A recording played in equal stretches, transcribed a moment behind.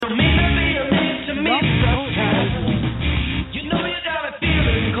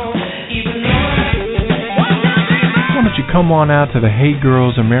come on out to the Hey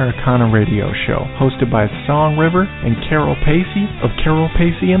Girls Americana radio show, hosted by Song River and Carol Pacey of Carol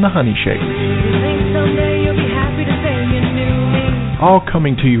Pacey and the Honey Shakers. All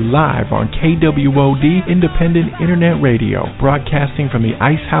coming to you live on KWOD Independent Internet Radio, broadcasting from the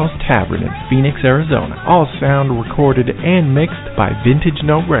Ice House Tavern in Phoenix, Arizona. All sound recorded and mixed by Vintage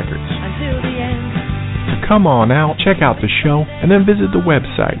Note Records. Come on out, check out the show, and then visit the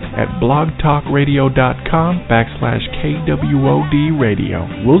website at blogtalkradio.com/KWOD radio.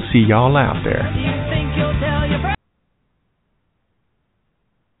 We'll see y'all out there.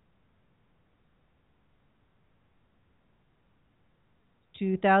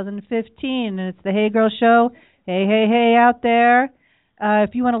 2015, and it's the Hey Girl Show. Hey, hey, hey out there.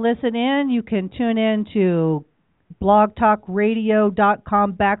 If you want to listen in, you can tune in to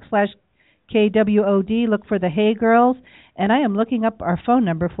blogtalkradio.com/KWOD. Look for the Hey Girls. And I am looking up our phone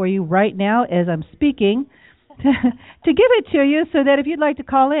number for you right now as I'm speaking to give it to you so that if you'd like to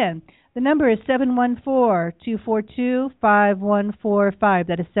call in. The number is 714-242-5145.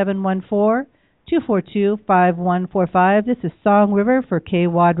 That is 714-242-5145. This is Song River for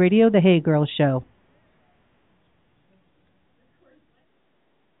KWOD Radio, the Hey Girls Show.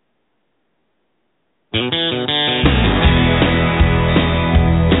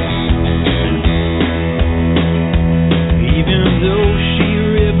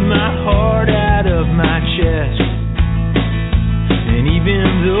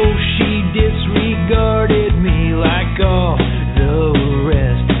 Disregarded me like all the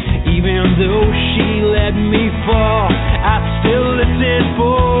rest. Even though she let me fall, I still listen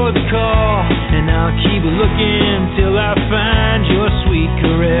for the call, and I'll keep looking till I find your sweet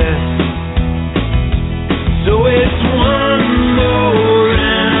caress. So it's one more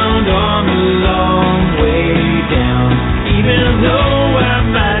round on the long way down, even though I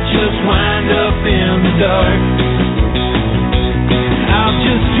might just wind up in the dark. I'll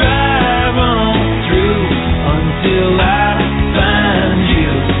just drive on through until I find you,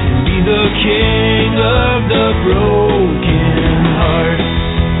 be the king of the broken heart.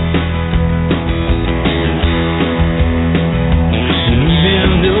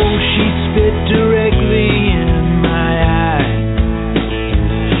 Even though she spit directly in my eye,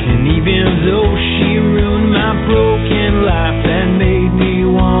 and even though she ruined my broken life and made me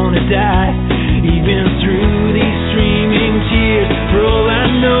wanna die, even through these streaming tears, for all I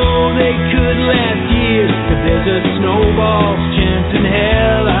know they could last years. If there's a snowball's chance in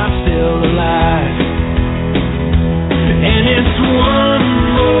hell, I'm still alive. And it's one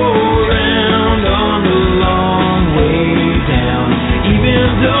more round on the long way down,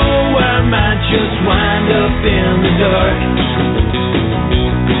 even though I might just wind up in the dark.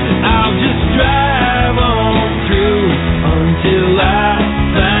 I'll just drive on through until I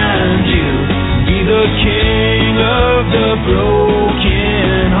find you, be the king of the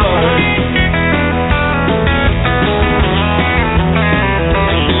broken heart.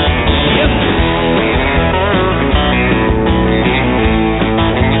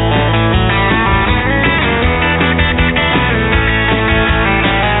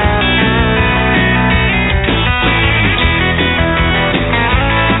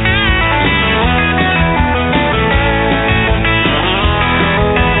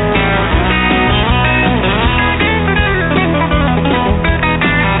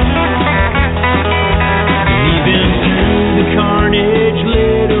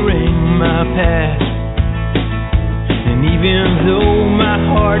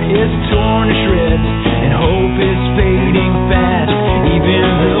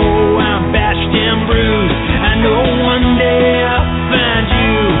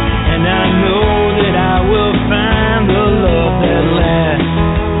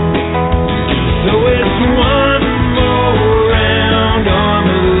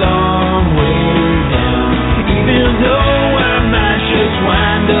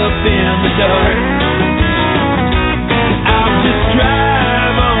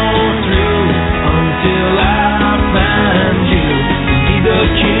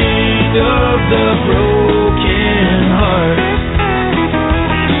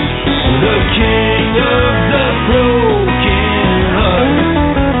 The king of the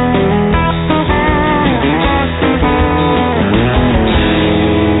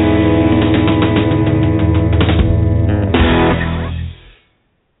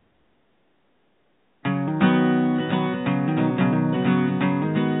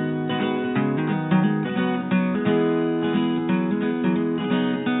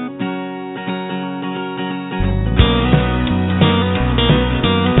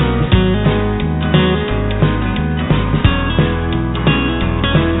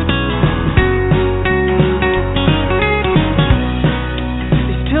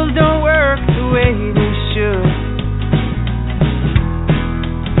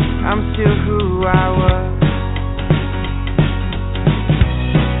I'm still who I was.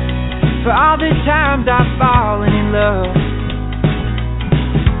 For all the times I've fallen in love,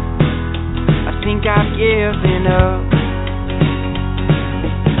 I think I've given up.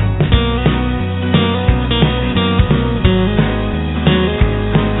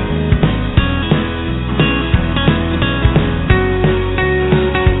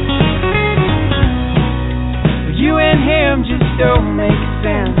 You and him just don't make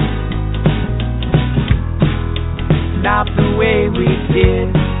sense, not the way we did.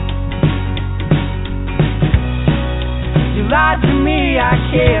 You lied to me, I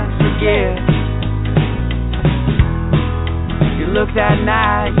can't forget. You looked that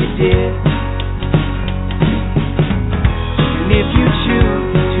night, you did. And if you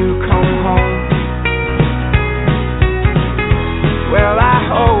choose to come home, well, I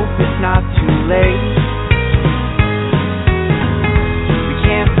hope it's not too late. We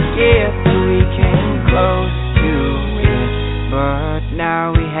can't forget that we came close to it, but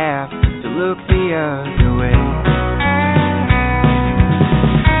now we have to look the other way.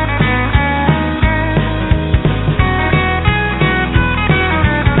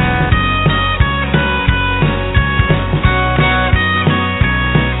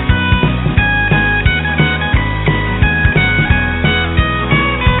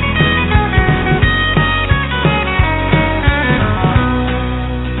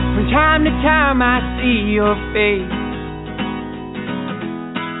 Time I see your face,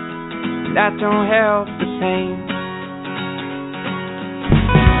 that don't help the pain.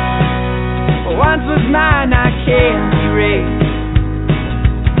 What once was mine I can't erase,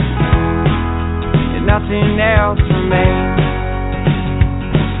 and nothing else remains.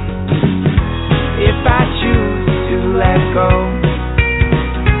 If I choose to let go,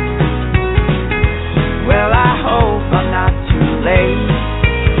 well, I hope I'm not too late.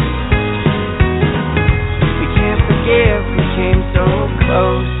 If we came so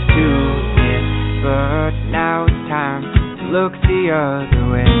close to it, but now it's time to look the other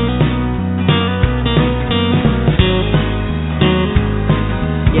way.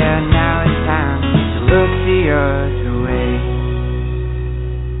 Yeah, now it's time to look the other way.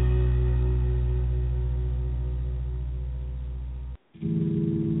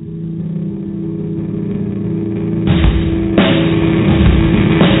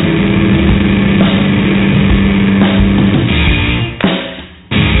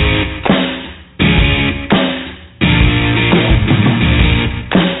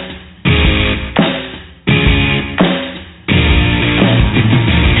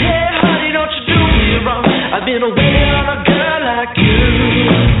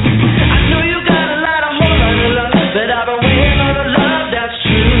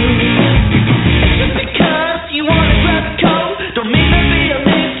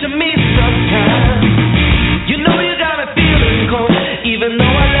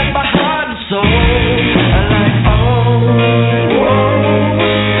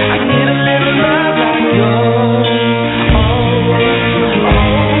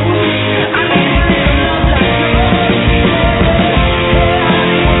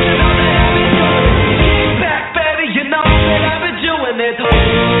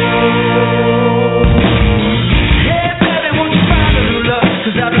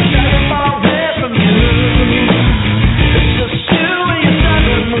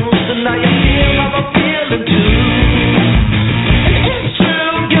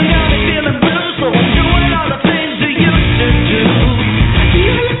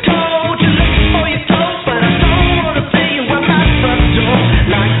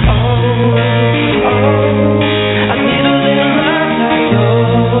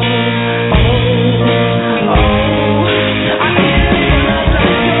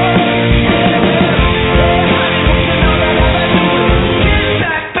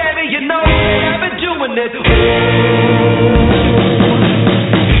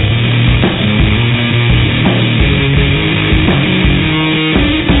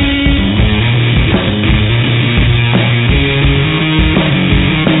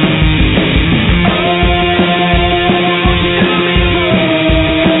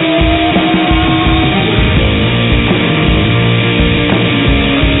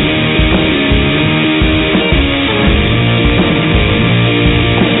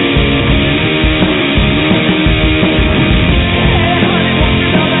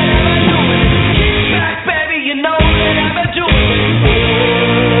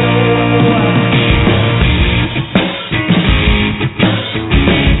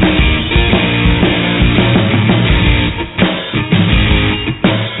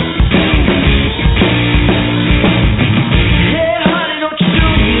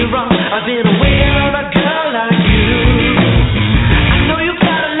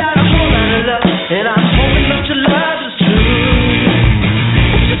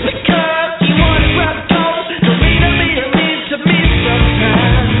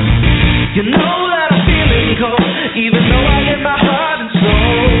 You know that I'm feeling cold, even though I get my heart and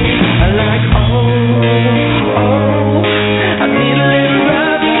soul. I like, oh, I need a little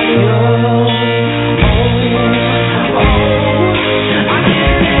love like yours.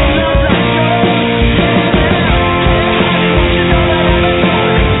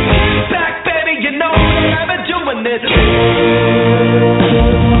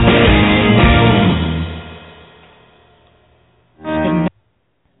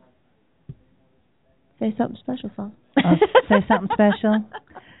 Say something special, song. Say something special.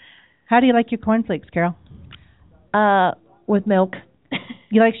 How do you like your cornflakes, Carol? With milk.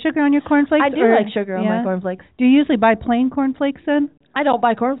 You like sugar on your cornflakes? I do like sugar on my cornflakes. Do you usually buy plain cornflakes then? I don't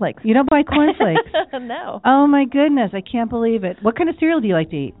buy cornflakes. You don't buy cornflakes? No. Oh, my goodness. I can't believe it. What kind of cereal do you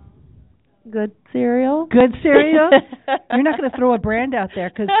like to eat? Good cereal. Good cereal? You're not going to throw a brand out there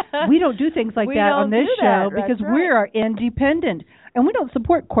because we don't do things like that on this show because we are independent. And we don't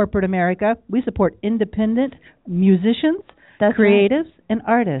support corporate America. We support independent musicians, creatives, and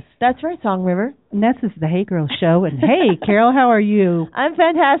artists. That's right, Song River. And this is the Hey Girl Show. And hey, Carol, how are you? I'm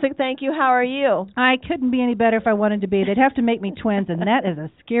fantastic, thank you. How are you? I couldn't be any better if I wanted to be. They'd have to make me twins, and that is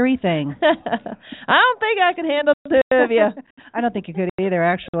a scary thing. I don't think I can handle two of you. I don't think you could either,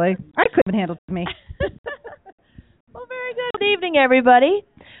 actually. I couldn't handle me. Well, very good evening, everybody.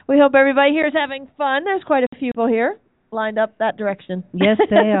 We hope everybody here is having fun. There's quite a few people here lined up that direction. Yes,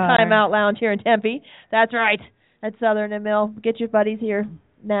 they are. Time Out Lounge here in Tempe. That's right. At Southern and Mill. Get your buddies here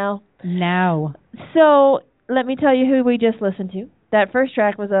now. Now. So, let me tell you who we just listened to. That first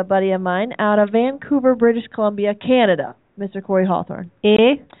track was a buddy of mine out of Vancouver, British Columbia, Canada, Mr. Corey Hawthorne.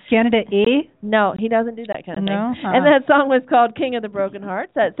 Canada, No, he doesn't do that kind of thing. Uh-uh. And that song was called King of the Broken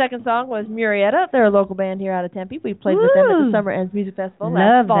Hearts. That second song was Murrieta. They're a local band here out of Tempe. We played with them at the Summer Ends Music Festival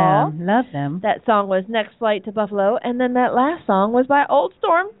last fall. Love them. That song was Next Flight to Buffalo. And then that last song was by Old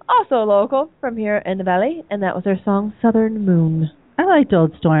Storm, also local from here in the Valley. And that was their song Southern Moon. I liked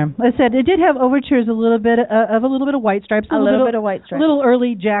Old Storm. Like I said, it did have overtures, a little bit of White Stripes, a little bit of White Stripes, a little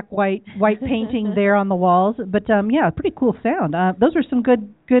early Jack White painting there on the walls. But pretty cool sound. Those were some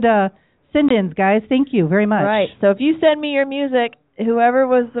good send-ins, guys. Thank you very much. Right. So if you send me your music, whoever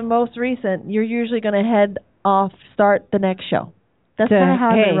was the most recent, you're usually going to head off, start the next show. That's kind of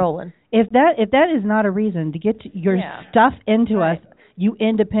how they're rolling. If that is not a reason to get your stuff into us, you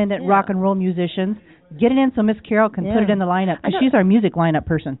independent rock and roll musicians. Get it in so Miss Carol can put it in the lineup because she's our music lineup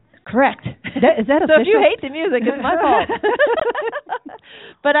person. Correct. Is that official? So if you hate the music, it's my fault.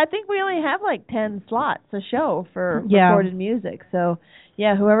 But I think we only have like 10 slots a show for recorded music. So,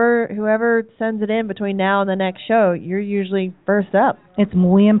 whoever sends it in between now and the next show, you're usually first up. It's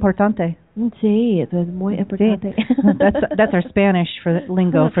muy importante. Sí, es muy importante. That's our Spanish for the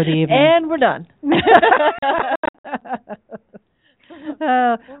lingo for the evening. And we're done.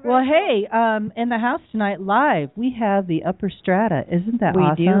 Well, hey, in the house tonight live, we have the Upper Strata. Isn't that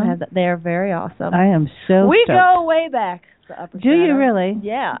awesome? We do have that. They are very awesome. I am so We stoked. go way back, the Upper Strata. Do you really?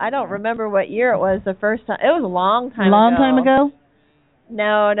 Yeah. I don't remember what year it was the first time. It was a long time ago. Long time ago?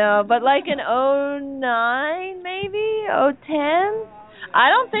 No. But like in 2009, maybe? 2010? I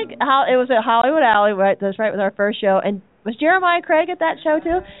don't think... It was at Hollywood Alley. Right, that's right, with our first show. And was Jeremiah Craig at that show,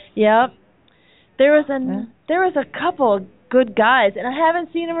 too? Yep. There was a couple good guys, and I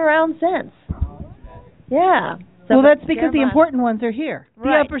haven't seen them around since. Yeah. So, well, that's because the important ones are here.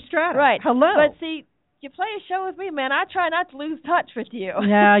 Right. The Upper Strata. Right. Hello. But see, you play a show with me, man. I try not to lose touch with you.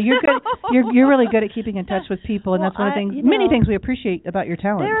 Yeah, you're good. You're really good at keeping in touch with people, and that's one of the things. Many things we appreciate about your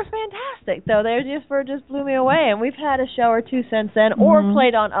talent. They were fantastic, though. They just blew me away, and we've had a show or two since then, or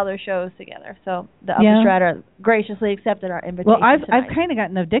played on other shows together. So the Upper Strata graciously accepted our invitation. Well, I've kind of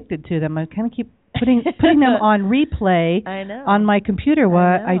gotten addicted to them. I kind of keep putting them on replay on my computer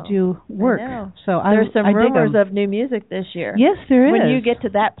while I do work. So there's some rumors of new music this year. Yes, there is. When you get to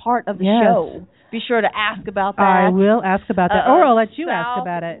that part of the show, be sure to ask about that. I will ask about that, or I'll let you ask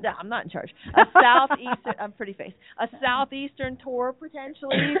about it. No, I'm not in charge. A southeastern, I'm pretty face. A southeastern tour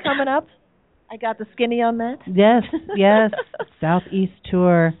potentially coming up. I got the skinny on that. Yes. Southeast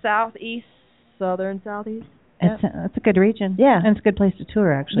tour. Southeast, southern southeast. It's a good region. Yeah. And it's a good place to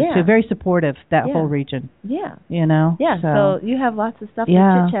tour, actually. Yeah. So very supportive, that whole region. Yeah. You know? Yeah, so you have lots of stuff to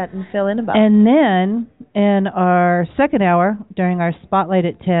chit-chat and fill in about. And then, in our second hour, during our Spotlight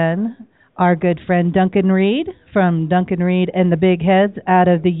at 10, our good friend Duncan Reid from Duncan Reid and the Big Heads out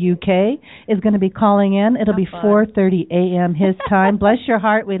of the UK is going to be calling in. It'll be 4:30 a.m. his time. Bless your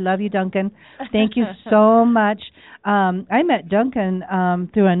heart. We love you, Duncan. Thank you so much. I met Duncan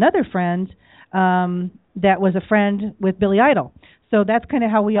through another friend that was a friend with Billy Idol. So that's kind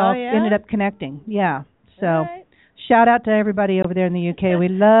of how we all ended up connecting. Yeah. So Shout out to everybody over there in the UK. We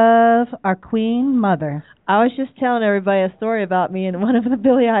love our Queen Mother. I was just telling everybody a story about me in one of the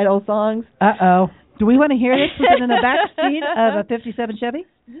Billy Idol songs. Uh-oh. Do we want to hear this? Was it in the back seat of a 57 Chevy?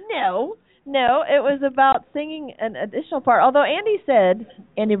 No, it was about singing an additional part. Although Andy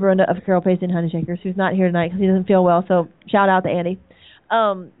Brunda of Carol Pacey and Honey Shakers, who's not here tonight because he doesn't feel well, so shout out to Andy,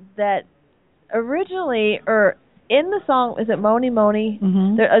 that originally, or in the song, is it Moni Moni?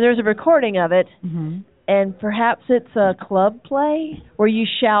 Mm-hmm. There's a recording of it, mm-hmm. and perhaps it's a club play where you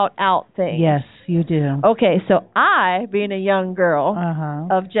shout out things. Yes, you do. Okay, so I, being a young girl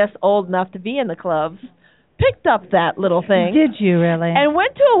Uh-huh. of just old enough to be in the clubs, picked up that little thing. Did you really? And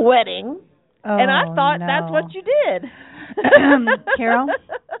went to a wedding, and I thought no. that's what you did. Carol,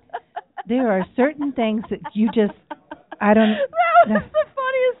 there are certain things that you just, I don't... That was the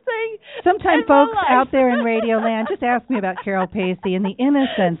funniest thing. Sometimes folks out there in radio land just ask me about Carol Pacey and the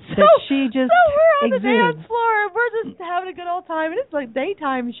innocence that she just we're on exudes. the dance floor, and we're just having a good old time, and it's like a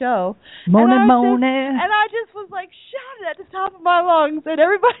daytime show. Mona. And I just was like shouting at the top of my lungs, and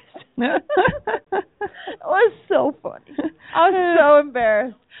everybody... It was so funny. I was so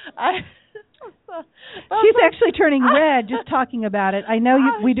embarrassed. She's actually turning red just talking about it. I know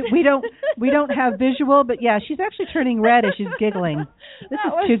we don't have visual, but yeah, she's actually turning red as she's giggling. This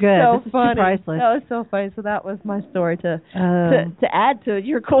is too good. So this is funny. too priceless. That was so funny. So that was my story to add to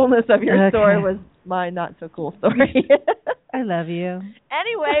your coolness of your story was my not so cool story. I love you.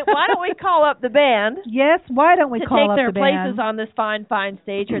 Anyway, why don't we call up the band? Yes, why don't we call up the band? To take their places on this fine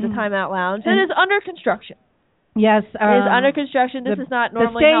stage here at the Timeout Lounge. It is under construction. Yes. It is under construction. This is not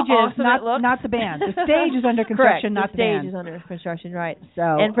normally how awesome it looks. Not the band. The stage is under construction, not the band. The stage is under construction, right. So.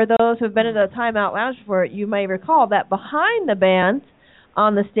 And for those who have been in the Timeout Lounge before, you may recall that behind the band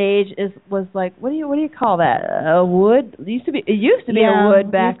on the stage was like, what do you call that? A wood? It used to be a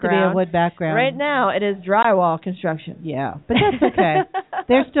wood background. Used to be a wood background. Right now it is drywall construction. Yeah, but that's okay.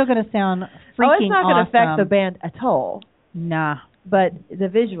 They're still going to sound freaking awesome. It's not going to affect the band at all. Nah. But the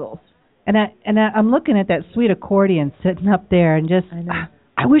visuals. And I'm looking at that sweet accordion sitting up there, and just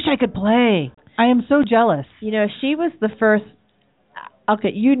I wish I could play. I am so jealous. You know, she was the first.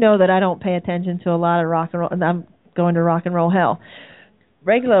 Okay, you know that I don't pay attention to a lot of rock and roll, and I'm going to rock and roll hell.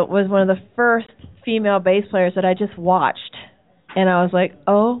 Regula was one of the first female bass players that I just watched, and I was like,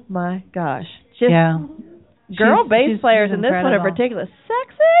 oh my gosh, just girl bass players, and this one in particular,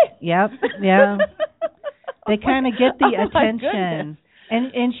 sexy. Yep, yeah. They kind of get the attention.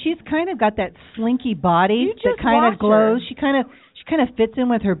 And she's kind of got that slinky body that kind of glows. She kind of fits in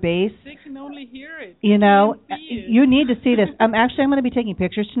with her bass. They can only hear it. You know, you need to see this. I'm going to be taking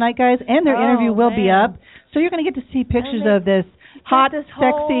pictures tonight, guys, and their interview will be up. So you're going to get to see pictures of this hot,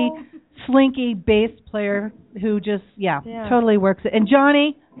 sexy, slinky bass player who just, totally works it. And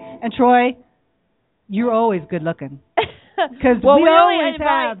Johnny and Troy, you're always good looking. Because we always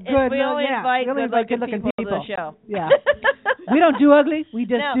have good-looking people to the show. Yeah. We don't do ugly. We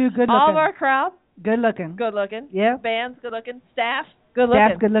just do good-looking. All of our crowd, good-looking. Good-looking. Yeah. Bands, good-looking. Staff, good-looking.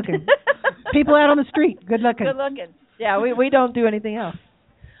 Staff, good-looking. People out on the street, good-looking. Good-looking. Yeah, we don't do anything else.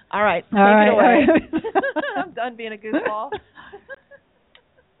 All right. Take it away. I'm done being a goofball.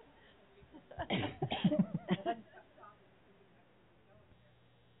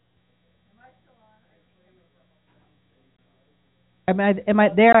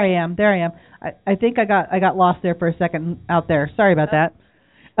 There I am. I think I got lost there for a second out there. Sorry about that.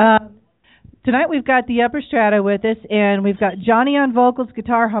 Tonight we've got the Upper Strata with us, and we've got Johnny on vocals,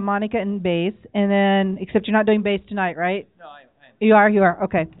 guitar, harmonica, and bass. And then, except you're not doing bass tonight, right? No, I am. You are.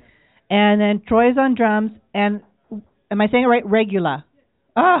 Okay. And then Troy's on drums, and am I saying it right? Regula.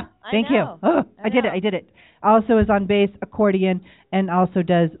 Thank you. I did it. Also is on bass, accordion, and also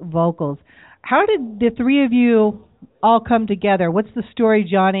does vocals. How did the three of you all come together? What's the story,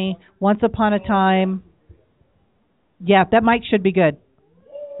 Johnny? Once upon a time. Yeah, that mic should be good.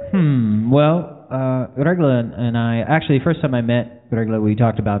 Well, Regula and I, actually, the first time I met Regula, we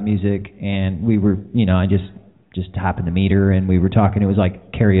talked about music, and we were, I just happened to meet her, and we were talking. It was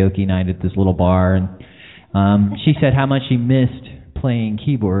like karaoke night at this little bar, and she said how much she missed playing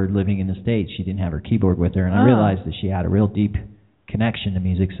keyboard living in the States. She didn't have her keyboard with her, and I realized that she had a real deep connection to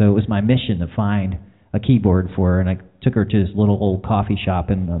music, so it was my mission to find a keyboard for her, and I took her to this little old coffee shop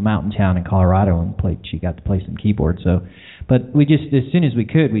in a mountain town in Colorado, and she got to play some keyboard. So, but we just, as soon as we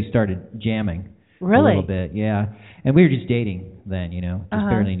could, we started jamming a little bit, and we were just dating then, just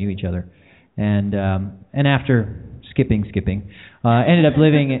barely knew each other, and after skipping, ended up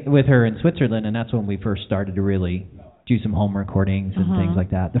living with her in Switzerland, and that's when we first started to really do some home recordings and things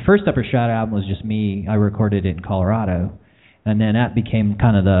like that. The first Upper Strata album was just me. I recorded it in Colorado, and then that became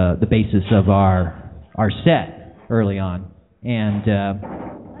kind of the basis of our set early on, and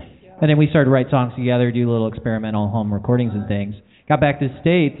then we started to write songs together, do little experimental home recordings and things. Got back to the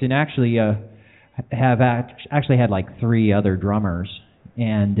States and actually actually had like 3 other drummers,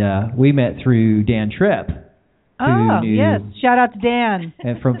 and we met through Dan Tripp. Oh, yes. Shout out to Dan.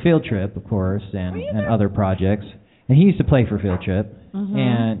 And from Field Trip, of course, and other projects. And he used to play for Field Trip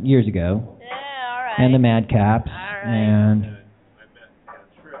and years ago. Yeah, all right. And the Madcaps. All right. And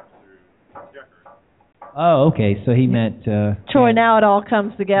oh, okay. So he met Troy. Now it all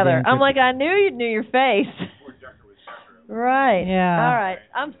comes together. Dan I'm Tripp. like, I knew you knew your face. Right. Yeah. All right.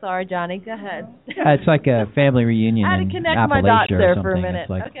 I'm sorry, Johnny. Go ahead. Yeah, it's like a family reunion I had in to connect Appalachia my dots or there something. for a minute. It's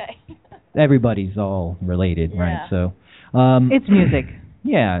like Okay. everybody's all related, Yeah. right? So It's music.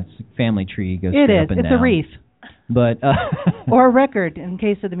 yeah, it's a family tree goes It straight is. up and It's down. a wreath. But Or a record in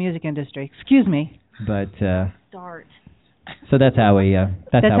case of the music industry. Excuse me. but Start. so that's how we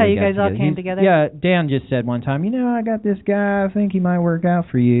that's how we you got guys all together. came together? Yeah, Dan just said one time, I got this guy, I think he might work out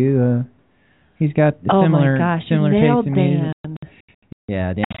for you. He's got similar my gosh, similar you nailed taste in music. Dan.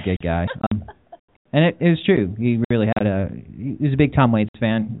 Yeah, Dan's a good guy. And it was true. He really he was a big Tom Waits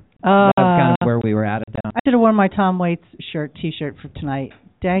fan. That was kind of where we were at the time. I should have worn my Tom Waits T-shirt for tonight.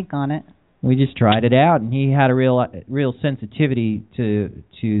 Dang on it. We just tried it out, and he had a real sensitivity to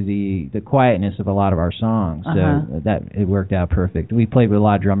the quietness of a lot of our songs. So that it worked out perfect. We played with a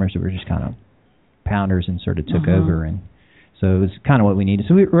lot of drummers that were just kind of pounders and sort of took over, and so it was kind of what we needed.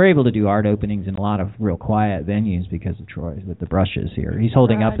 So we were able to do art openings in a lot of real quiet venues because of Troy with the brushes here. He's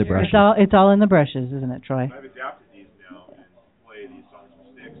holding up the brushes. It's all in the brushes, isn't it, Troy? I've adapted these now and play these songs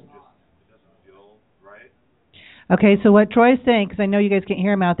with sticks. It doesn't feel right. Okay, so what Troy's saying, because I know you guys can't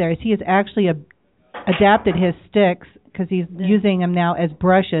hear him out there, is he has actually adapted his sticks because he's using them now as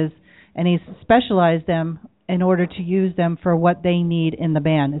brushes, and he's specialized them in order to use them for what they need in the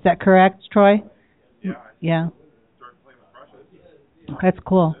band. Is that correct, Troy? Yeah. Yeah. Started playing with brushes. That's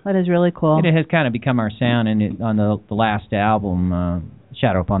cool. That is really cool. And it has kind of become our sound. And on the last album,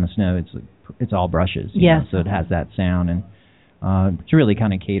 Shadow Upon the Snow, it's all brushes. you know, so it has that sound, and it's really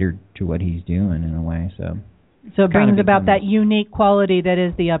kind of catered to what he's doing in a way. So it brings about that unique quality that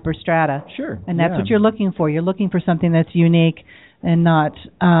is the Upper Strata. Sure. And that's what you're looking for. You're looking for something that's unique and not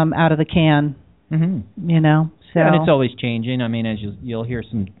out of the can. You know. So. And it's always changing. I mean, as you'll hear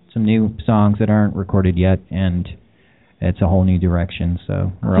some new songs that aren't recorded yet, and it's a whole new direction.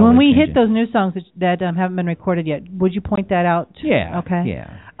 So when we hit those new songs that haven't been recorded yet, would you point that out? Yeah. Okay.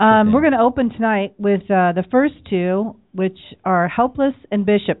 Yeah. We're going to open tonight with the first two, which are Helpless and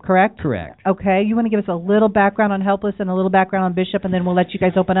Bishop, correct? Correct. Okay. You want to give us a little background on Helpless and a little background on Bishop, and then we'll let you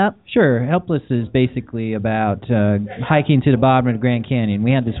guys open up? Sure. Helpless is basically about hiking to the bottom of the Grand Canyon.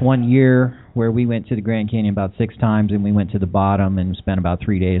 We had this one year where we went to the Grand Canyon about 6 times, and we went to the bottom and spent about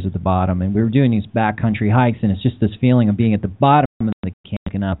 3 days at the bottom. And we were doing these backcountry hikes, and it's just this feeling of being at the bottom of the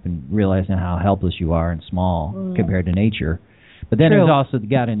canyon up and realizing how helpless you are and small compared to nature. But then there's also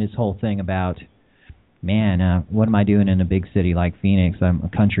got in this whole thing about, man, what am I doing in a big city like Phoenix? I'm a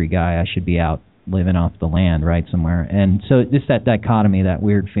country guy. I should be out living off the land, right, somewhere. And so just that dichotomy, that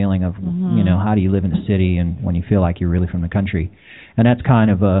weird feeling of, how do you live in a city and when you feel like you're really from the country. And that's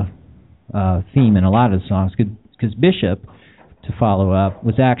kind of a theme in a lot of the songs, because Bishop, to follow up,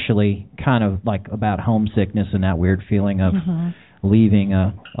 was actually kind of like about homesickness and that weird feeling of leaving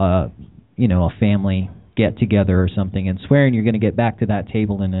a family get together or something and swearing you're going to get back to that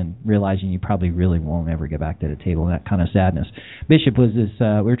table and then realizing you probably really won't ever get back to the table, and that kind of sadness. Bishop was this,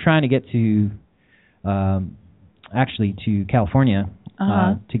 we were trying to get to California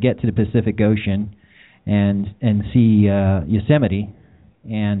to get to the Pacific Ocean and see Yosemite,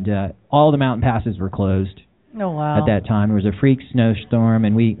 and all the mountain passes were closed. Oh, wow. At that time. There was a freak snowstorm,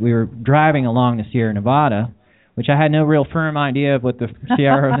 and we were driving along the Sierra Nevada, which I had no real firm idea of what the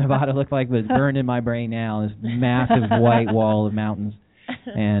Sierra Nevada looked like, but it's burned in my brain now, this massive white wall of mountains,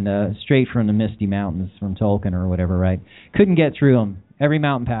 and straight from the Misty Mountains from Tolkien or whatever, right? Couldn't get through them. Every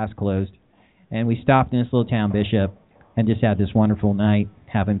mountain pass closed, and we stopped in this little town, Bishop, and just had this wonderful night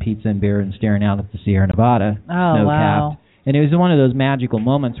having pizza and beer and staring out at the Sierra Nevada, snow-capped. And it was one of those magical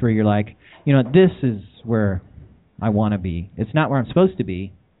moments where you're like, this is where I want to be. It's not where I'm supposed to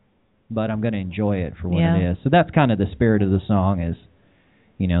be, but I'm going to enjoy it for what it is. So that's kind of the spirit of the song, is,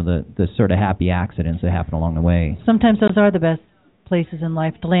 the sort of happy accidents that happen along the way. Sometimes those are the best places in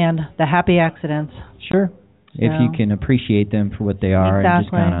life to land, the happy accidents. Sure. If you can appreciate them for what they are and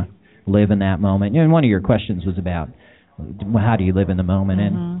just kind of live in that moment. And one of your questions was about how do you live in the moment,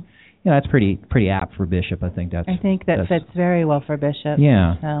 and that's pretty apt for Bishop. I think that fits very well for Bishop.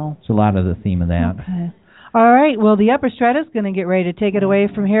 Yeah. So it's a lot of the theme of that. Okay. All right, well, the Upper Strata is going to get ready to take it away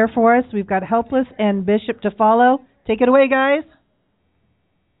from here for us. We've got Helpless and Bishop to follow. Take it away, guys.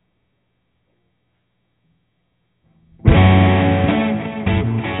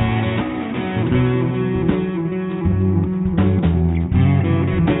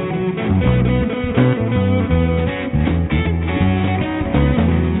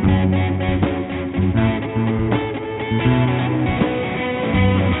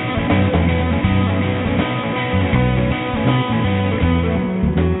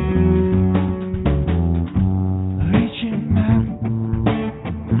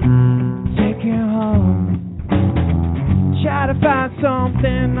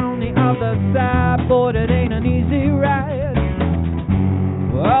 Something on the other side, boy, it ain't an easy ride.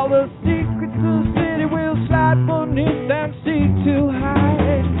 All the secrets of the city will slide beneath and seek to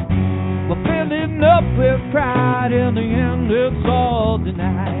hide. But filling up with pride, in the end it's all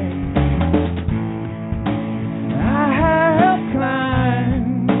denied. I have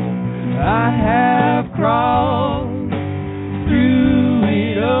climbed, I have crawled through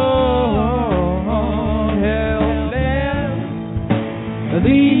it all.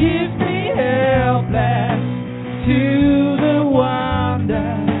 Leaves me helpless to the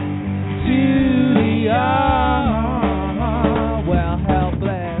wonder, to the awe. Well,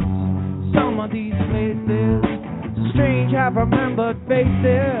 helpless. Some of these places, strange, have remembered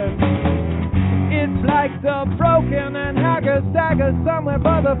faces. It's like the broken and haggard stagger somewhere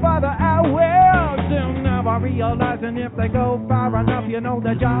farther out. Well, they'll never realizing if they go far enough, you know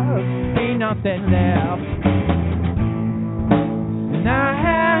there just ain't nothing left. And I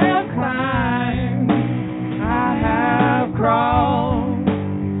have climbed, I have crawled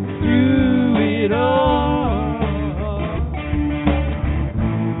through it all.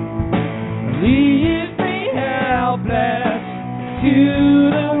 Leaves me helpless to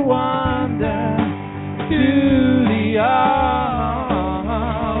the wonder, to the awe.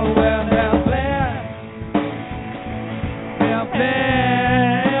 Well,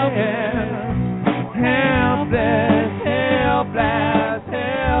 helpless, helpless,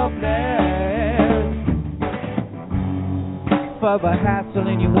 helpless. For the hassle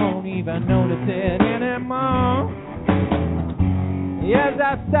and you won't even notice it anymore. Yes,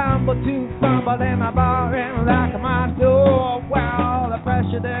 I stumble to fumble in my bar and lock my door. Well, the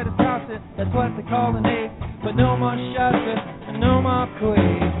pressure that is constant, that's what they call an ache. But no more shutter and no more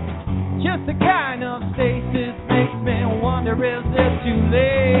quake. Just the kind of stasis makes me wonder, is it too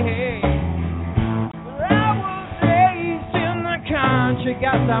late? I was raised in the country,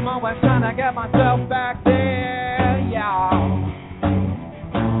 guess I'm always trying to get myself back there, y'all.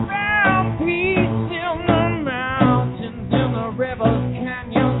 Found peace in the mountains, in the rivers,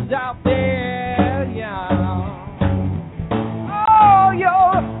 canyons out there, y'all. Oh,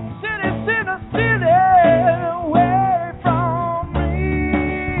 your city's in a city away from me.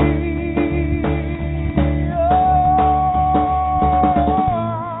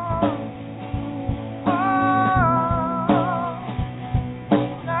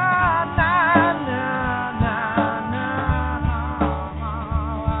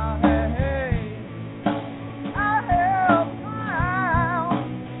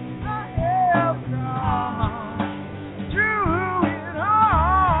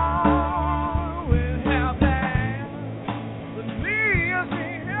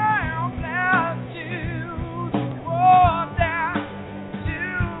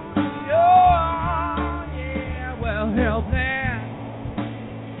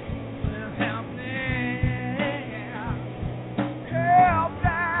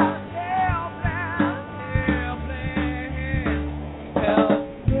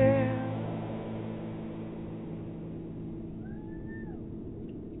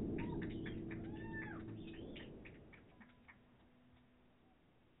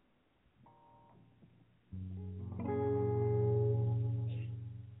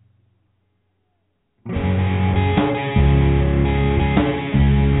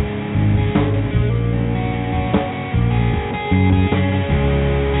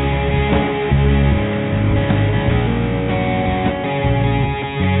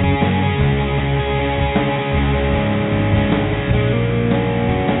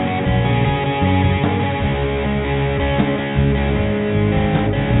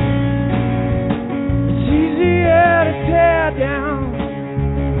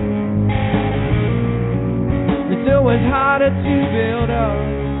 harder to build up.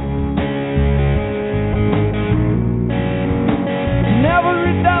 Never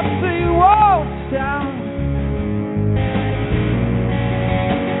enough so you won't stop.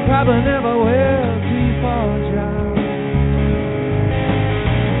 Probably never will till you fall dry.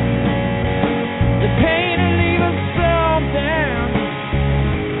 The pain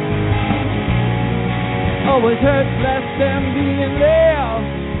always hurts less than being left.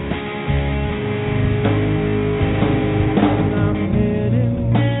 And I'm heading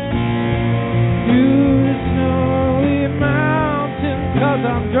to the snowy mountains, 'cause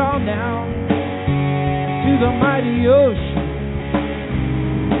I'm drawn down to the mighty ocean.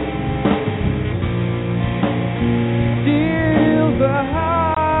 Steals the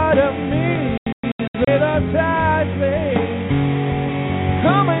heart of me where the tides may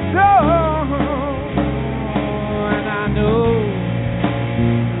come and go, and I know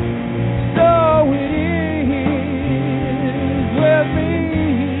so it is with me.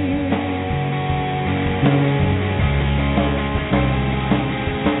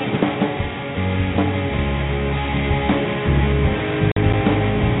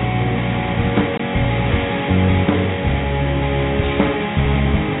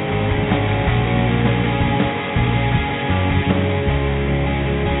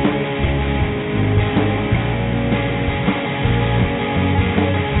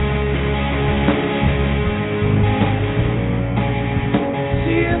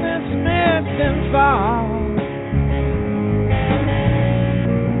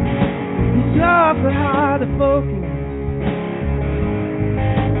 But hard to focus,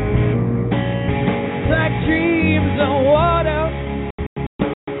 like dreams on water,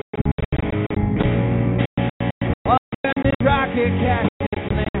 up in the rocky cactus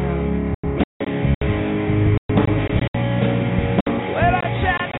land. Well, I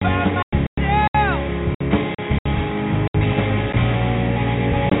chat about myself,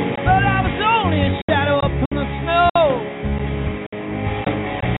 but I was only a shadow upon the snow.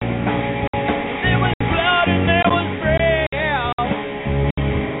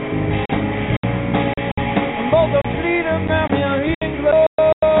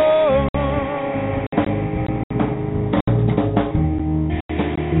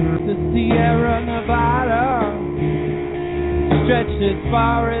 Stretched as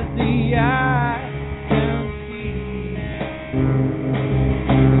far as the eye can see.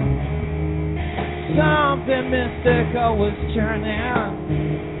 Something mystical was churning.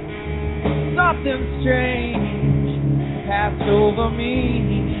 Something strange passed over me.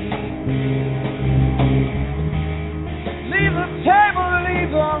 Leave the table,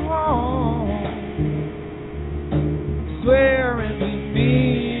 leave the home, swearing we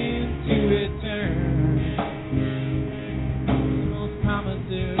mean to return.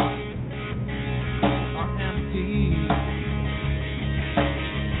 Promises are empty,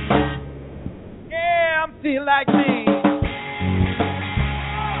 empty like me.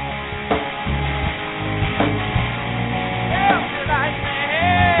 Empty like me.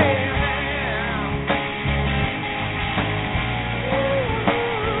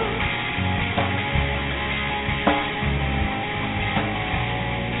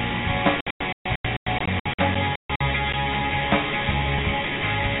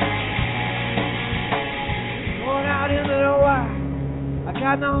 I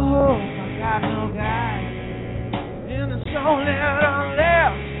got no hope, I got no guide, and it's only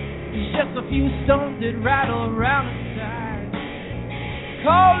unless there's just a few stones that rattle around inside.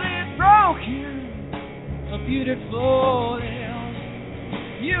 Cold and broken, a beautiful else.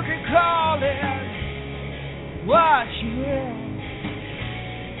 You can call it what you will.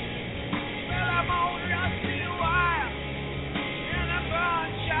 Well, I'm on rusty wire in a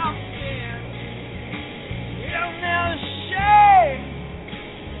bunch of sin. It'll never shake.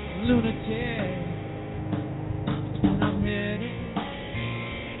 Lunatic, and I'm heading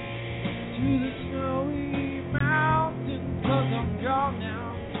to the snowy mountains, 'cause I'm drawn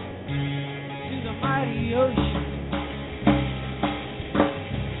now to the mighty ocean.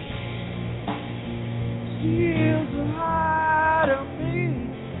 Steals the heart of me,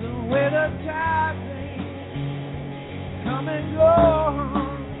 the way the tide may come and go,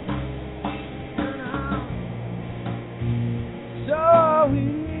 and I'm so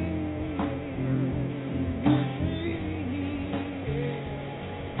easy.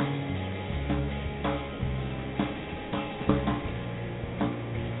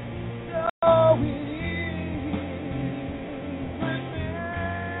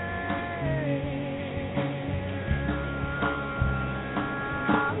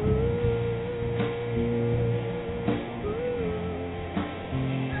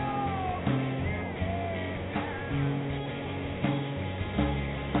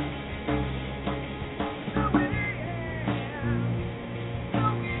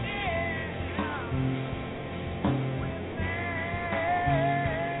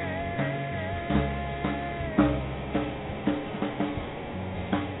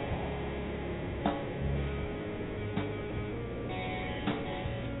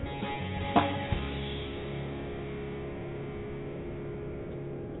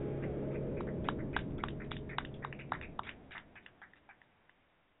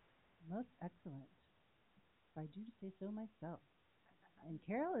 I do say so myself. And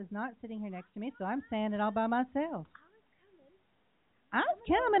Carol is not sitting here next to me, so I'm saying it all by myself. I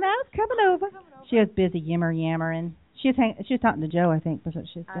was coming over. She was busy yammering. She was talking to Joe, I think, that's what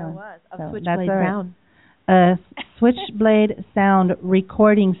she was doing. I was. So Switchblade Sound. Switchblade Sound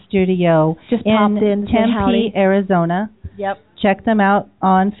Recording Studio Just in popped in to say Tempe, howdy. Arizona. Yep. Check them out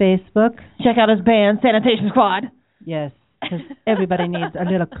on Facebook. Check out his band, Sanitation Squad. Yes, because everybody needs a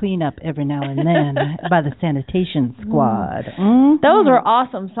little cleanup every now and then by the Sanitation Squad. Mm-hmm. Those were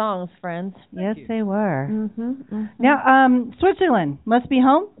awesome songs, friends. Yes, they were. Mm-hmm, mm-hmm. Now, Switzerland must be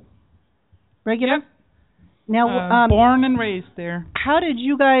home? Regular? Yep. Now, born and raised there. how did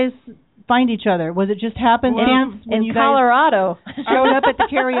you guys find each other? Was it just happenstance when In you Colorado. guys showed up at the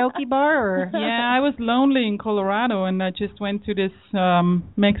karaoke bar? Or? Yeah, I was lonely in Colorado, and I just went to this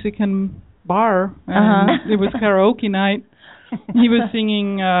Mexican bar, and it was karaoke night. He was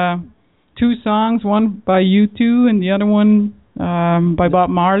singing 2 songs, one by U2 and the other one by Bob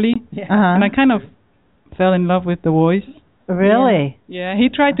Marley. And I kind of fell in love with the voice. Really? Yeah, he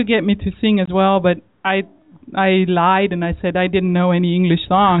tried to get me to sing as well, but I lied and I said I didn't know any English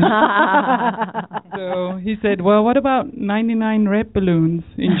songs. So he said, well, what about 99 red balloons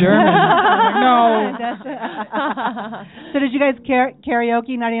in German? No. So did you guys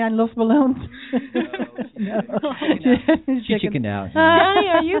karaoke 99 Luftballons? No. She chickened out. Johnny,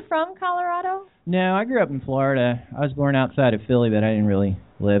 are you from Colorado? No, I grew up in Florida. I was born outside of Philly, but I didn't really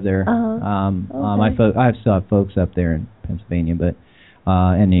live there. Okay. I still have folks up there in Pennsylvania, but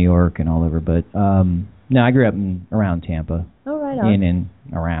and New York and all over. But no, I grew up around Tampa. Oh, right on. In and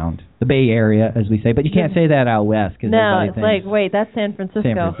around the Bay Area, as we say. But you can't say that out west because no, it's like, wait, that's San Francisco.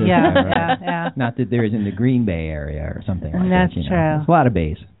 San Francisco, Yeah, right? yeah. Not that there isn't the Green Bay area or something like That's that. You know. true. There's a lot of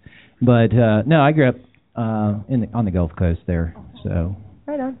bays. But no, I grew up on the Gulf Coast there, so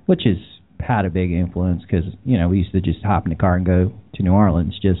Right on. which has had a big influence because we used to just hop in the car and go to New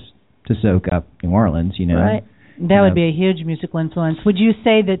Orleans just to soak up New Orleans. Right. That would be a huge musical influence. Would you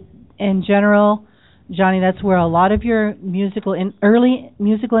say that in general, Johnny, that's where a lot of your early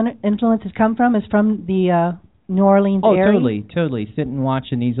musical influences come from? Is from the New Orleans area? Oh, totally. Sitting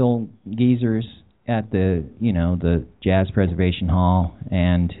watching these old geezers at the Jazz Preservation Hall,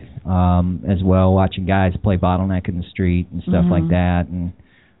 and as well watching guys play bottleneck in the street and stuff like that. And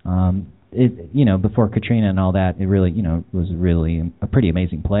before Katrina and all that, it really was really a pretty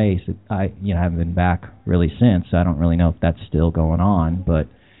amazing place. I haven't been back really since, so I don't really know if that's still going on, but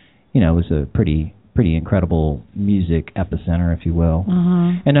it was a pretty incredible music epicenter, if you will.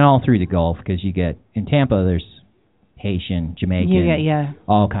 And then all through the Gulf, because you get in Tampa, there's Haitian, Jamaican,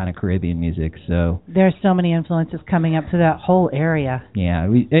 all kind of Caribbean music. So there's so many influences coming up to that whole area. Yeah,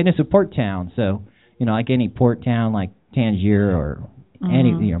 and it's a port town, so like any port town, like Tangier or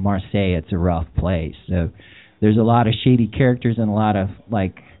any Marseille, it's a rough place. So there's a lot of shady characters and a lot of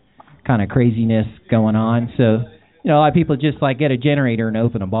kind of craziness going on. So a lot of people just get a generator and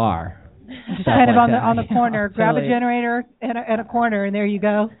open a bar. Just kind of on the corner, grab a generator at a corner, and there you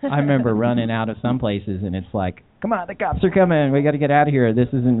go. I remember running out of some places, and it's like, come on, the cops are coming. We got to get out of here.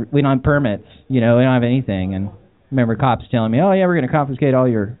 We don't have permits. We don't have anything. And I remember cops telling me, oh, yeah, we're going to confiscate all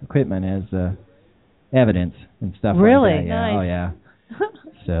your equipment as evidence and stuff really? Like that. Yeah. Nice. Oh, yeah.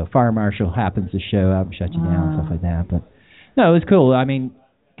 So fire marshal happens to show up and shut you down and stuff like that. But no, it was cool. I mean,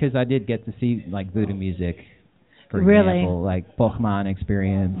 because I did get to see voodoo music, for example, like Bochman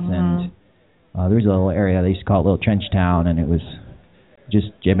Experience, and there was a little area they used to call it Little Trench Town, and it was just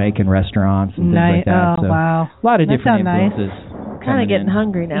Jamaican restaurants and things like that. Oh, so wow. A lot of different nice. influences. Kind of getting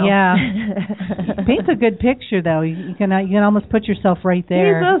hungry now. Yeah. Paints a good picture, though. You can almost put yourself right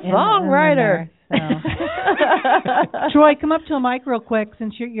there. He's a songwriter. Troy, come up to a mic real quick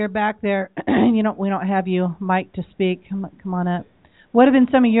since you're back there. We don't have you mic to speak. Come on up. What have been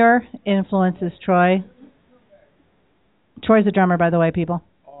some of your influences, Troy? Troy's a drummer, by the way, people.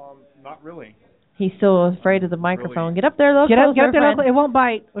 Not really. He's so afraid of the microphone. Get up there, though. Get up there. It won't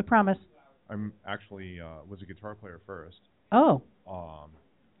bite. We promise. I'm actually was a guitar player first. Oh.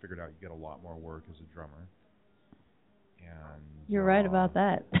 Figured out you get a lot more work as a drummer. And you're right about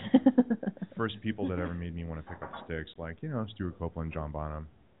that. First people that ever made me want to pick up sticks, Stuart Copeland, John Bonham,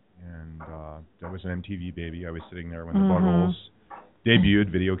 and that was an MTV baby. I was sitting there when the Buggles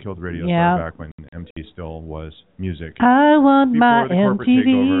debuted. Video Killed Radio started back when MTV still was music. I want before my the corporate MTV.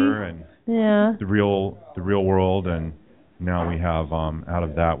 takeover and the real world, and now we have out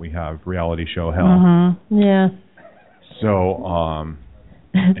of that we have reality show hell. Yeah. So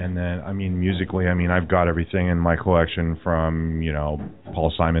and then musically, I've got everything in my collection from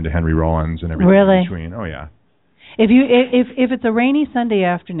Paul Simon to Henry Rollins and everything in between. Oh yeah. If it's a rainy Sunday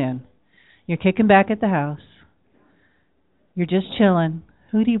afternoon, you're kicking back at the house, You're just chilling.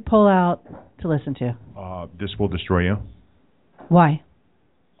 Who do you pull out to listen to? This Will Destroy You. Why?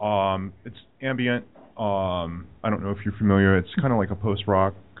 It's ambient. I don't know if you're familiar. It's kind of like a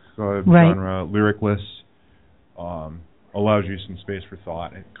post-rock genre, lyricless. Allows you some space for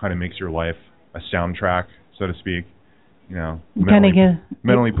thought. It kind of makes your life a soundtrack, so to speak. You know,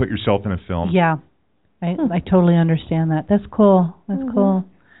 mentally put yourself in a film. Yeah, I totally understand that. That's cool. That's cool.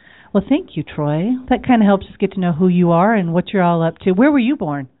 Well, thank you, Troy. That kind of helps us get to know who you are and what you're all up to. Where were you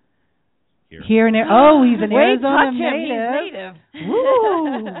born? Here in Arizona. He's an Arizona native. He's native.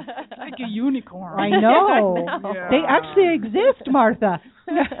 Woo! Like a unicorn. I know. Yeah. They actually exist, Martha.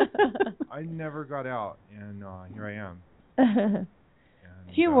 I never got out, and here I am.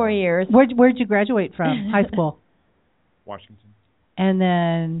 A few more years. Where'd you graduate from? High school? Washington. And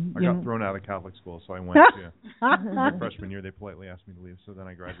then I got thrown out of Catholic school, so I went to my freshman year. They politely asked me to leave, so then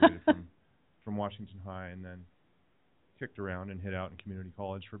I graduated from Washington High, and then kicked around and hid out in community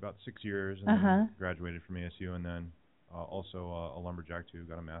college for about 6 years, and then graduated from ASU, and then also a lumberjack too.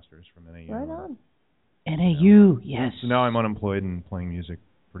 Got a master's from NAU. Right on. NAU, yes. So now I'm unemployed and playing music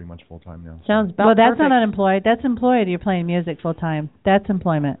pretty much full time now. Sounds about Well, that's perfect. not unemployed. That's employed. You're playing music full time. That's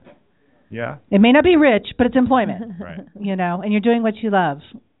employment. Yeah. It may not be rich, but it's employment. Right. You know, and you're doing what you love,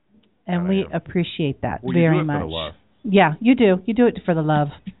 and we appreciate that very much. For the love. Yeah, you do. You do it for the love.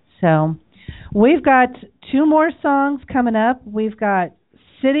 So, we've got 2 more songs coming up. We've got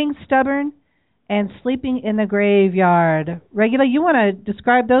Sitting Stubborn and Sleeping in the Graveyard. Regula, you want to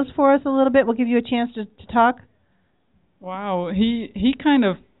describe those for us a little bit? We'll give you a chance to talk. Wow, he kind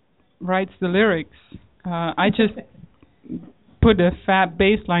of writes the lyrics. I just put a fat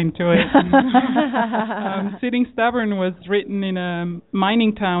bass line to it. Sitting Stubborn was written in a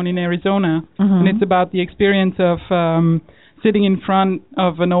mining town in Arizona, and it's about the experience of sitting in front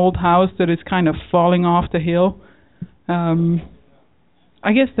of an old house that is kind of falling off the hill.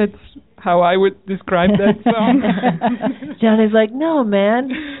 I guess that's how I would describe that song. Johnny's like, no, man.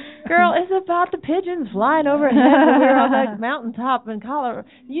 Girl, it's about the pigeons flying overhead when we're on that mountaintop in Colorado.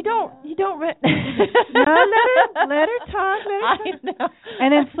 You don't. No, let her talk. I know.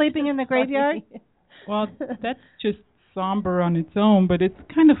 And then Sleeping in the Graveyard? Well, that's just somber on its own, but it's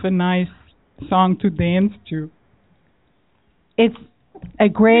kind of a nice song to dance to. It's a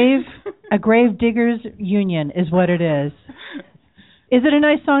grave diggers union is what it is. Is it a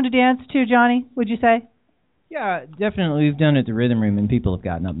nice song to dance to, Johnny, would you say? Yeah, definitely. We've done it at the Rhythm Room, and people have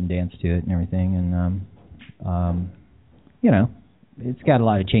gotten up and danced to it and everything. And, you know, it's got a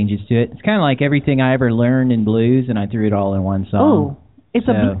lot of changes to it. It's kind of like everything I ever learned in blues, and I threw it all in one song. Oh, it's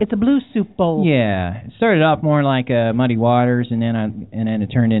a blues soup bowl. Yeah, it started off more like Muddy Waters, and then it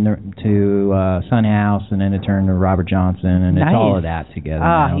turned into Sun House, and then it turned to Robert Johnson, and it's all of that together.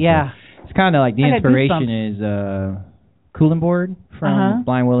 Ah, yeah. So it's kind of like the inspiration is Coolin' Board from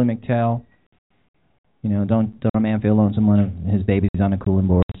Blind Willie McTell. You know, don't a man feel lonesome when his baby's on a cooling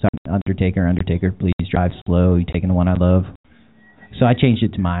board. Undertaker, please drive slow. You're taking the one I love. So I changed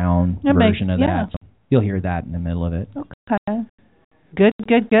it to my own version of that. So you'll hear that in the middle of it. Okay.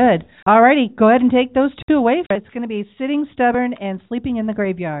 Good. All righty, go ahead and take those 2 away. It's going to be Sitting Stubborn and Sleeping in the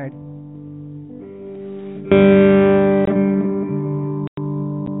Graveyard.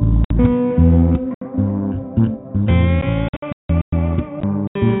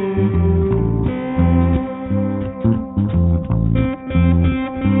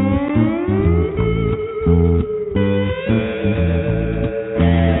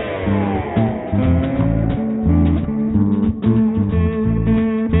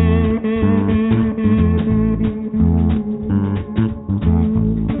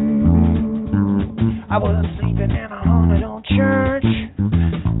 I was sleeping in a haunted old church.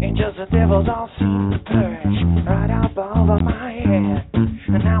 Angels and devils all seem to perch right up over my head.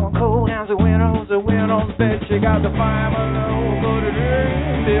 And now I'm cold as the widow's bed. She got the fire below, but it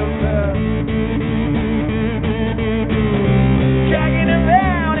ain't still there. Dragging it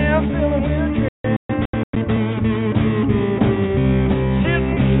down and filling with dread.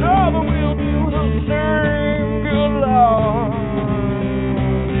 Sitting stubborn will do the same, good Lord.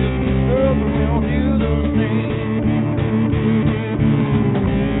 Sitting stubborn will do the same.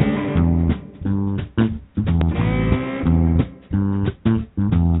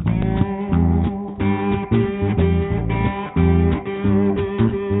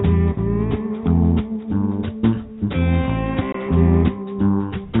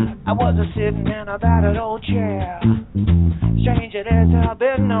 I was sitting in a battered old chair. Strange it is, I've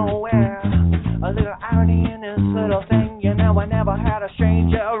been nowhere. A little irony in this little thing. You know, I never had a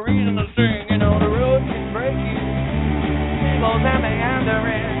stranger reason to sing. You know, the road can break you. Goes and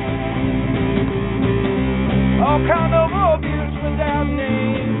meandering. All kind of without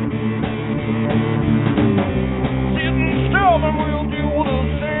name. Sitting still and we'll do the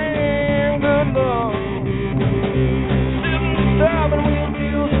same, good love. Sitting still and we'll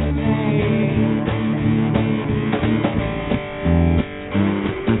do the same.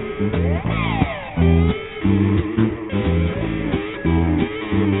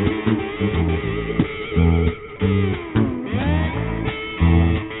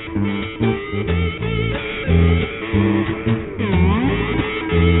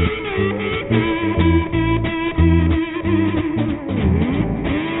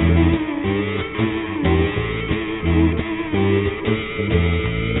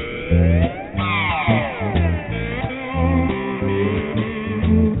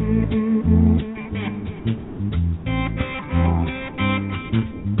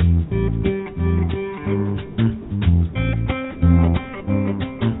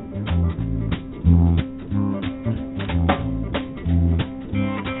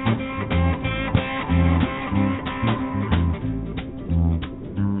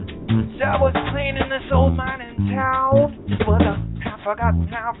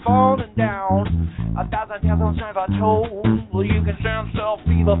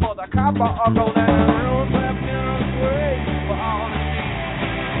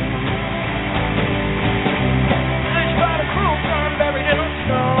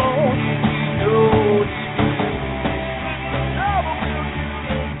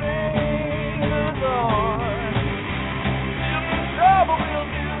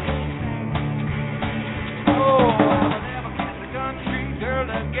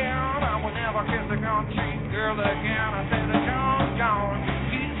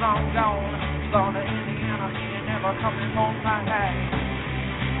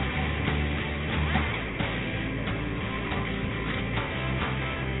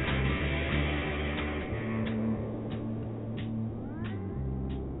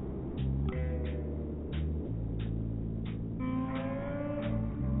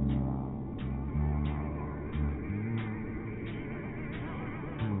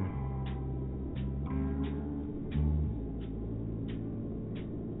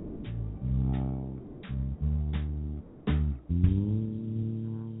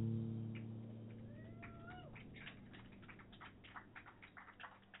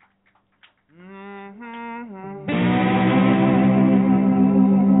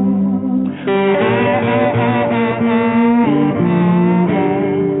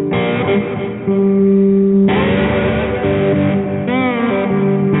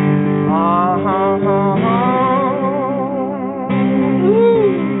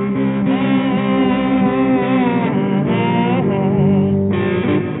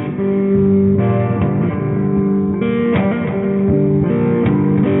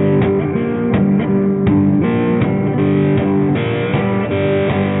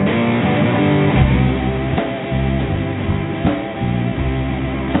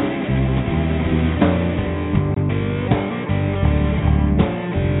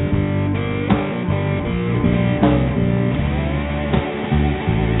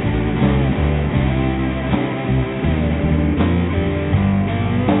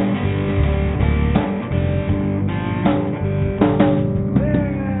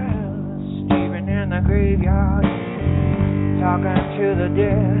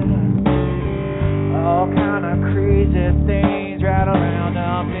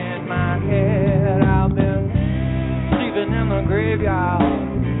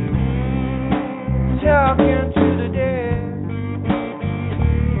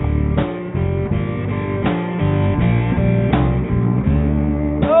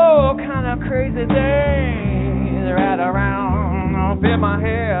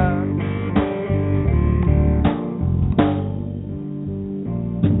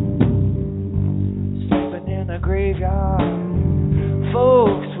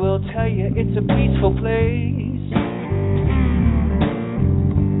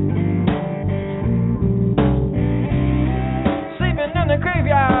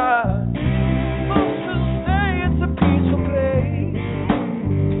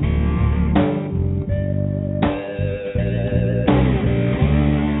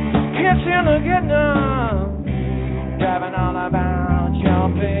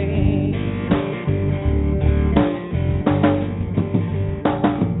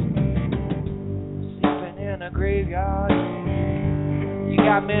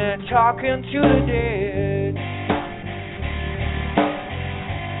 Talking to the dead.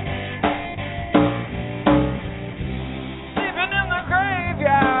 Sleeping in the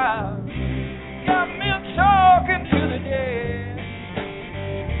graveyard. Got me talking to the dead.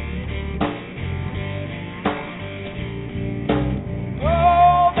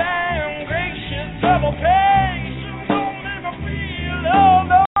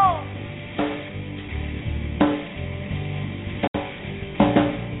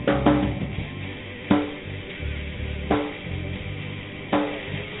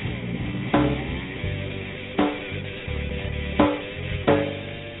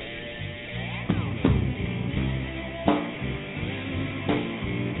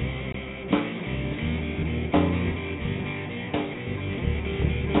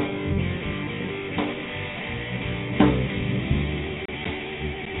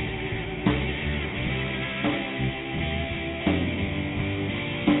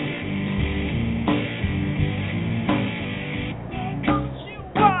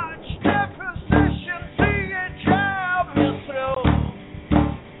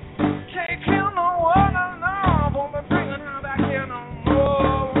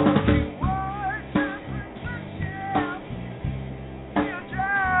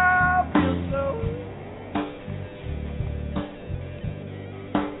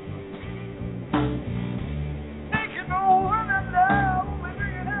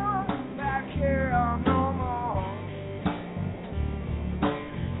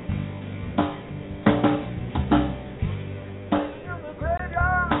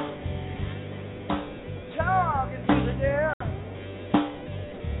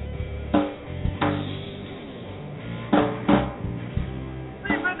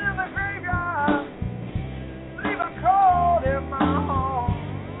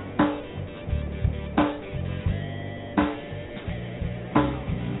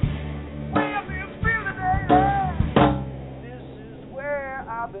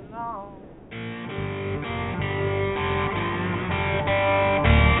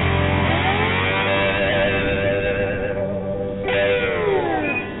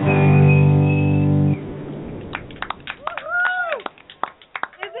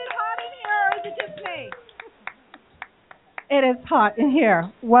 hot in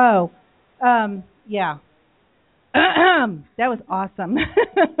here. Whoa. Yeah. That was awesome.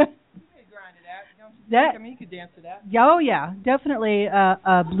 I mean, you could dance to that. Oh, yeah. Definitely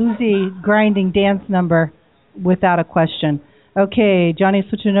a bluesy, grinding dance number without a question. Okay, Johnny's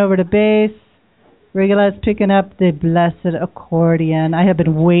switching over to bass. Regula's picking up the blessed accordion. I have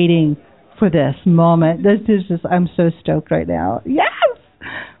been waiting for this moment. This is just, I'm so stoked right now. Yes!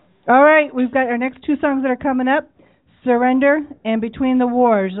 All right, we've got our next two songs that are coming up. Surrender and Between the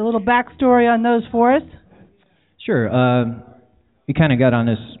Wars. A little backstory on those for us. Sure. We kind of got on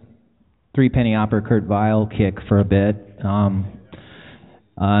this three-penny opera Kurt Weill kick for a bit.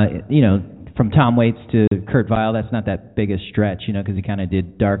 From Tom Waits to Kurt Weill, that's not that big a stretch, because he kind of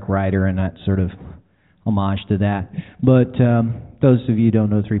did Dark Rider and that sort of homage to that. But those of you who don't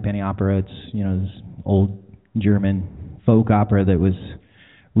know three-penny opera, it's, this old German folk opera that was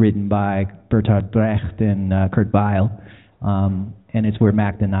written by Bertolt Brecht and Kurt Weill. And it's where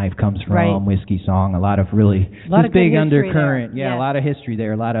Mac the Knife comes from, right. Whiskey Song, a lot of big undercurrent. Yeah, a lot of history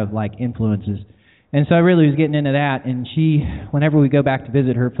there, a lot of influences. And so I really was getting into that. And whenever we go back to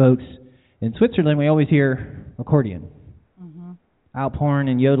visit her folks in Switzerland, we always hear accordion, outpouring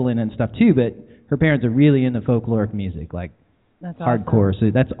and yodeling and stuff too. But her parents are really into folkloric music, that's hardcore.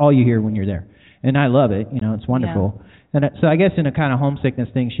 Awesome. So that's all you hear when you're there. And I love it. It's wonderful. Yeah. And so I guess in a kind of homesickness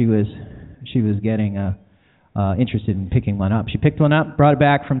thing, she was getting interested in picking one up. She picked one up, brought it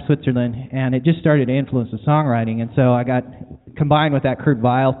back from Switzerland, and it just started to influence the songwriting. And so I got, combined with that Kurt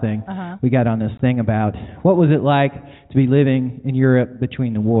Weill thing, we got on this thing about what was it like to be living in Europe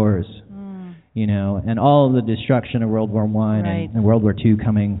between the wars, and all of the destruction of World War I and World War II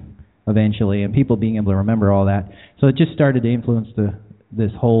coming eventually, and people being able to remember all that. So it just started to influence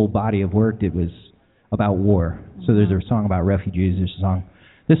this whole body of work that was about war. So there's a song about refugees, there's a song.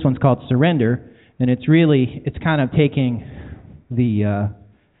 This one's called Surrender. And it's kind of taking the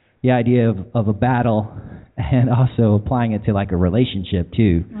idea of a battle and also applying it to a relationship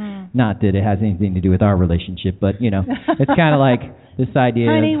too. Not that it has anything to do with our relationship, but it's kind of like this idea.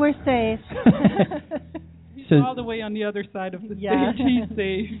 Honey, we're safe. He's all the way on the other side of the stage. He's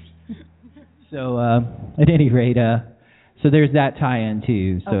safe. So at any rate, so there's that tie-in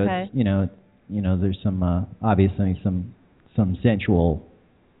too. So it's there's some obviously some sensual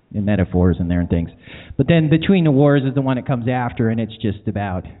and metaphors in there and things. But then Between the Wars is the one that comes after, and it's just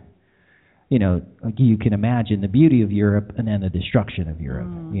about, you can imagine the beauty of Europe and then the destruction of Europe,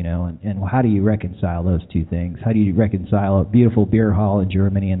 and how do you reconcile those two things? How do you reconcile a beautiful beer hall in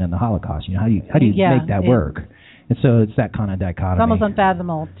Germany and then the Holocaust? How do you make that work? And so it's that kind of dichotomy. It's almost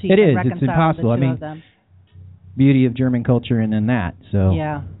unfathomable to reconcile it's impossible. the two of them. Beauty of German culture and then that. So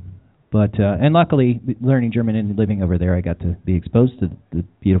yeah. But and luckily, learning German and living over there, I got to be exposed to the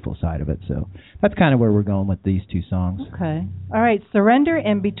beautiful side of it. So that's kind of where we're going with these two songs. Okay. All right. Surrender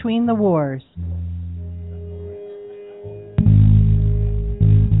and Between the Wars.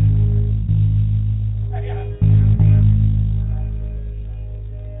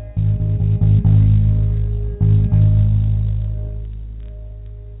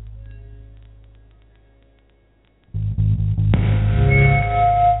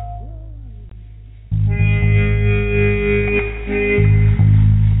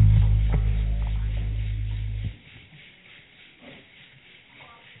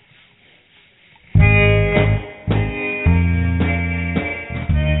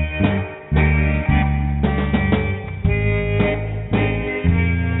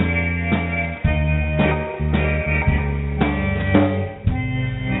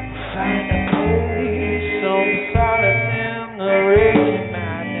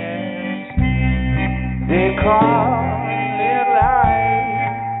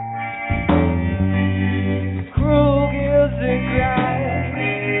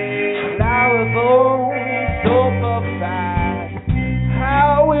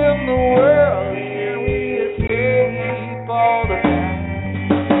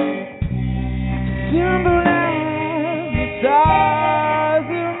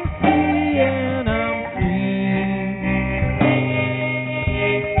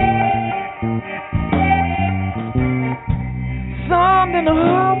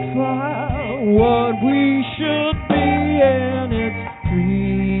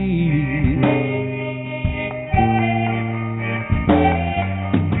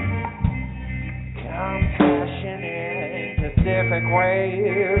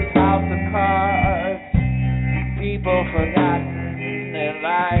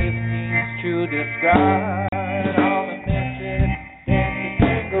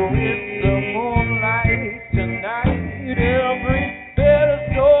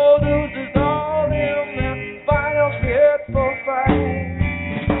 Fight.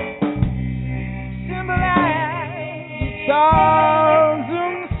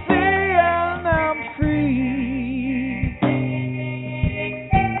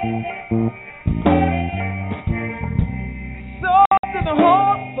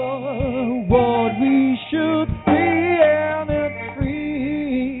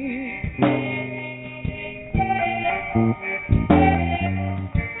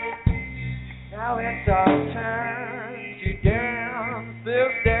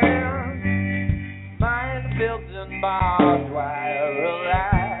 barbed wire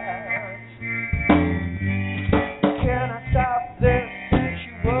alive. Can I stop this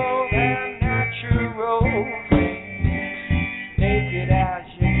sensual and natural thing? Naked as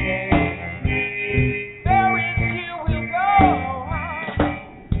you can. Very still will go.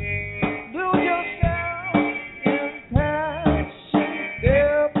 Lose yourself in passion,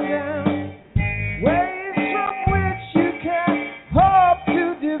 step down. Waves from which you can hope to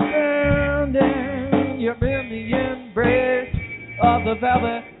defend. And you're in the embrace of the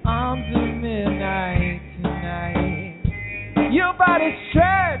velvet arms of midnight tonight. Your body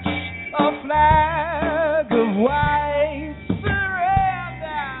stretched, a flag of white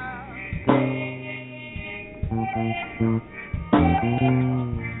surrender.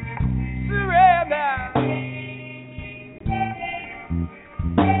 Surrender.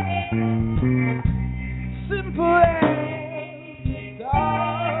 Simple as the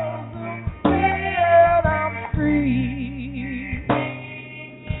stars of me, and I'm free.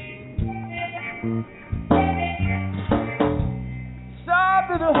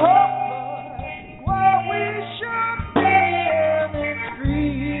 Something to hope for, what we should be, and it's free.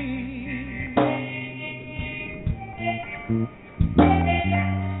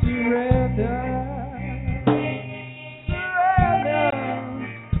 Surrender, surrender,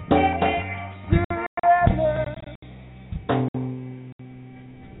 surrender.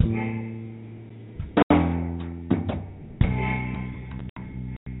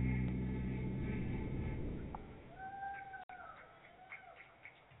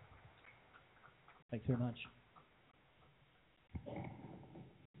 Thanks very much.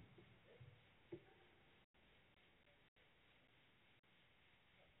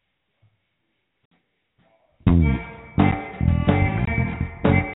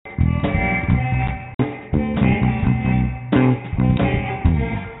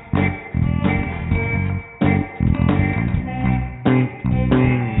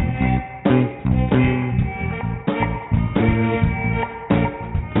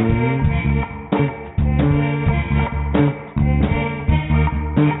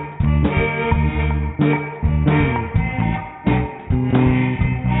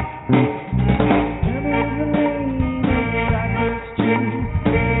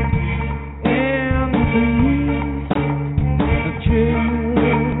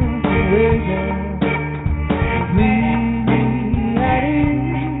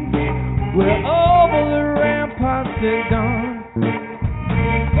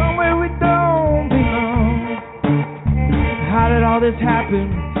 This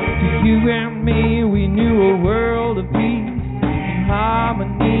happened to you and me. We knew a world of peace and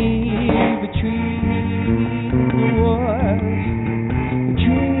harmony between the wars,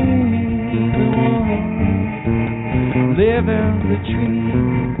 between the wars, living between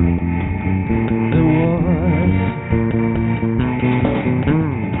the wars.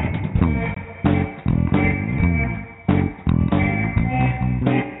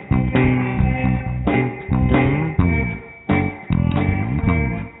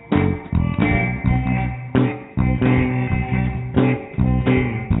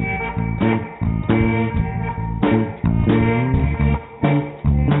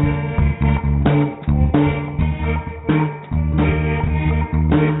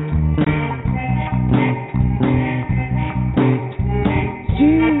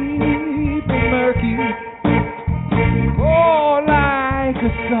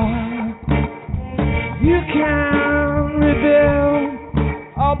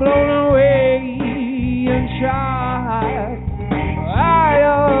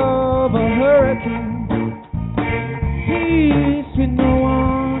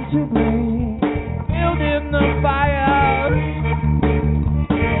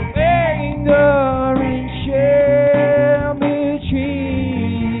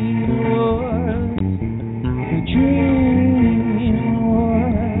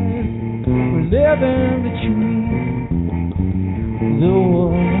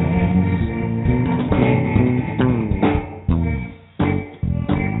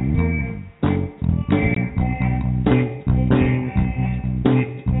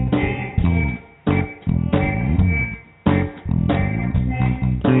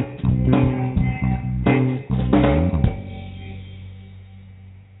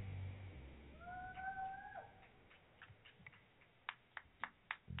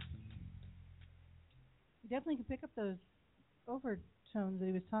 Definitely could pick up those overtones that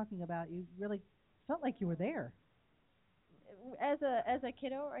he was talking about. You really felt like you were there. As a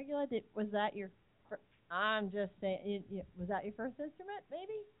kiddo, Regula, was that your? I'm just saying, was that your first instrument,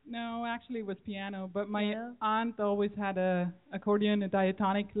 maybe? No, actually it was piano. But my aunt always had a accordion, a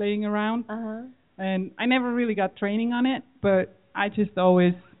diatonic laying around, and I never really got training on it, but I just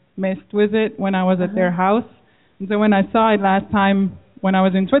always messed with it when I was at their house. And so when I saw it last time when I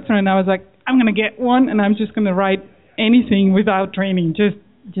was in Switzerland, I was like, I'm going to get one, and I'm just going to write anything without training, just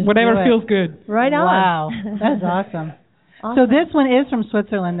whatever feels good. Right on. Wow, that's awesome. So this one is from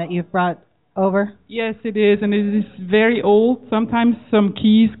Switzerland that you've brought over? Yes, it is, and it is very old. Sometimes some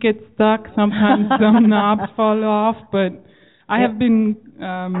keys get stuck, sometimes some knobs fall off, but I have been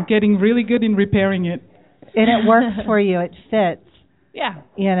getting really good in repairing it. And it works for you. It fits. Yeah.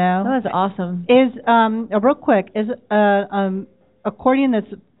 You know? That was awesome. Is, real quick, is accordion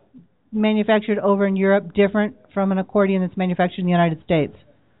that's manufactured over in Europe different from an accordion that's manufactured in the United States?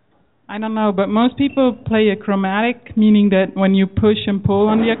 I don't know, but most people play a chromatic, meaning that when you push and pull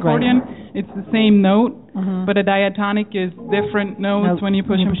on the accordion, it's the same note, but a diatonic is different notes when you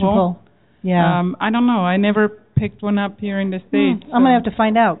push and pull. Yeah. I don't know. I never picked one up here in the States. I'm going to have to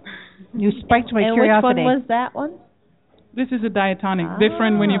find out. You spiked my curiosity. Which one was that one? This is a diatonic,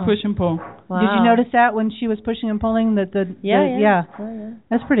 different when you push and pull. Wow. Did you notice that when she was pushing and pulling? Yeah.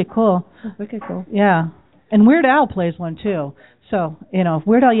 That's pretty cool. That's wicked cool. Yeah. And Weird Al plays one, too. So, you know, if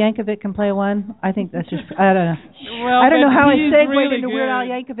Weird Al Yankovic can play one, I think that's just, I don't know. Well, I don't know how I segued really into good. Weird Al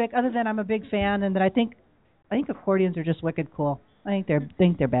Yankovic, other than I'm a big fan, and that I think accordions are just wicked cool. I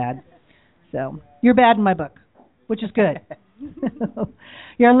think they're bad. So, you're bad in my book, which is good.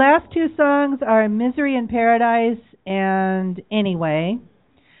 Your last two songs are Misery in Paradise and Anyway.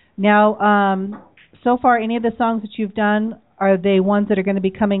 Now, so far, any of the songs that you've done, are they ones that are going to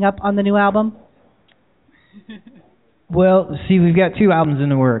be coming up on the new album? Well, see, we've got two albums in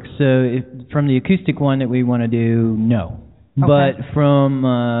the works. So from the acoustic one that we want to do, no. Okay. But from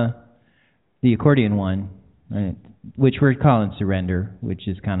the accordion one, which we're calling Surrender, which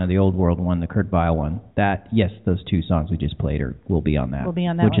is kind of the old world one, the Kurt Weill one, that, yes, those two songs we just played will be on that. Will be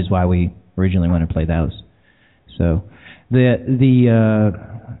on that which one. is why we originally wanted to play those. So the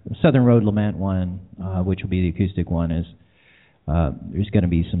Southern Road Lament one, which will be the acoustic one, is there's going to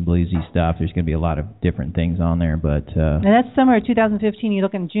be some bluesy stuff. There's going to be a lot of different things on there, but and that's summer of 2015. You're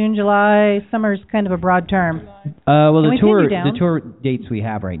looking June, July. Summer's kind of a broad term. Well, the tour dates we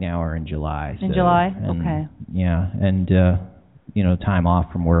have right now are in July. In July, okay. Yeah, and time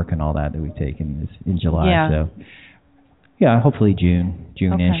off from work and all that we've taken is in July. Yeah. So yeah, hopefully June-ish.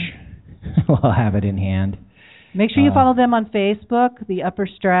 Okay. We'll have it in hand. Make sure you follow them on Facebook, the Upper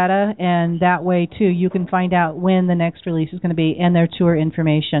Strata, and that way, too, you can find out when the next release is going to be and their tour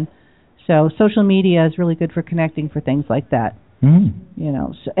information. So social media is really good for connecting for things like that.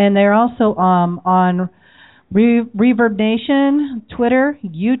 Mm-hmm. And they're also on Reverb Nation, Twitter,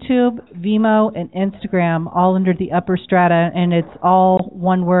 YouTube, Vimeo, and Instagram, all under the Upper Strata, and it's all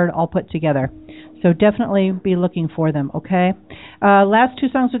one word, all put together. So definitely be looking for them, okay? Last two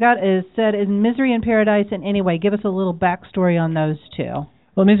songs we got is Misery in Paradise and Anyway. Give us a little backstory on those two.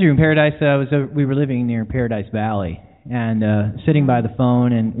 Well, Misery in Paradise, we were living near Paradise Valley and sitting by the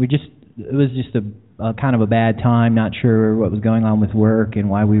phone, and it was just a kind of a bad time, not sure what was going on with work and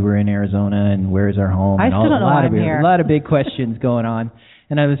why we were in Arizona and where's our home. I still don't know why I'm here. A lot of big questions going on.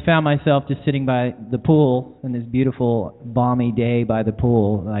 And I found myself just sitting by the pool in this beautiful, balmy day by the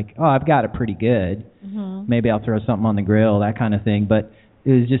pool, like, oh, I've got it pretty good. Mm-hmm. Maybe I'll throw something on the grill, that kind of thing. But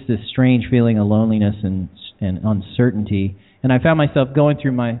it was just this strange feeling of loneliness and uncertainty. And I found myself going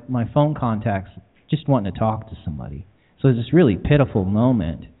through my phone contacts, just wanting to talk to somebody. So it was this really pitiful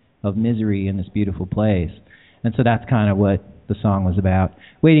moment of misery in this beautiful place. And so that's kind of what the song was about.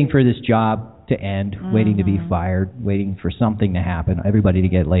 Waiting for this job to end, waiting to be fired, waiting for something to happen, everybody to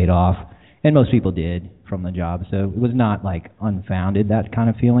get laid off. And most people did from the job. So it was not like unfounded, that kind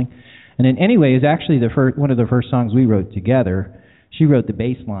of feeling. And then Anyway is actually one of the first songs we wrote together. She wrote the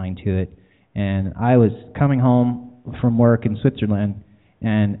bass line to it. And I was coming home from work in Switzerland,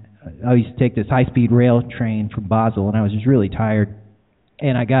 and I used to take this high-speed rail train from Basel, and I was just really tired.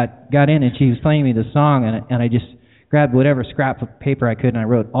 And I got in, and she was playing me the song, and I just grabbed whatever scrap of paper I could, and I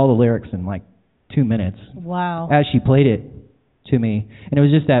wrote all the lyrics in like 2 minutes. Wow. As she played it to me. And it was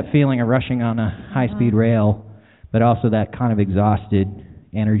just that feeling of rushing on a high-speed rail, but also that kind of exhausted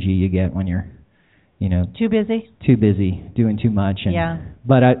energy you get when you're, too busy doing too much. And, yeah.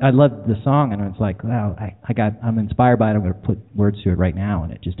 But I loved the song, and it's like, wow, I'm inspired by it. I'm going to put words to it right now,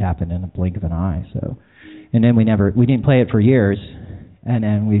 and it just happened in a blink of an eye. So, and then we didn't play it for years, and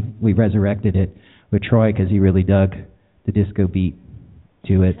then we resurrected it with Troy because he really dug the disco beat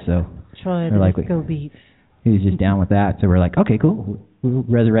to it. So Troy, the disco beat. He was just down with that. So we're like, okay, cool. We'll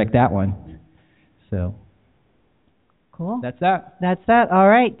resurrect that one. So cool. That's that. All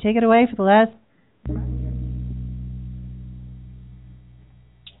right, take it away for the last.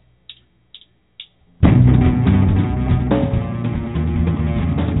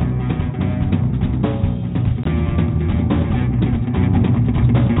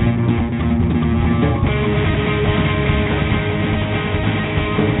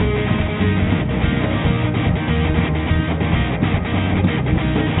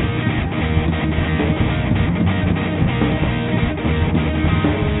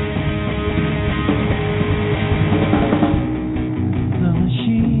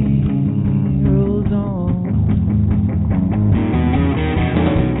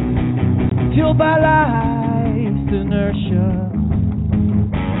 pulled by life's inertia,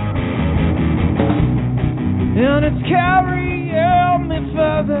 and it's carrying me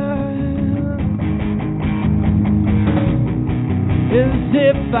further, as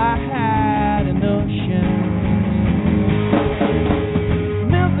if I had an ocean.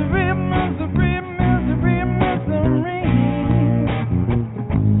 Misery, misery, misery, misery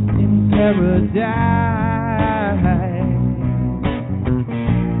in paradise.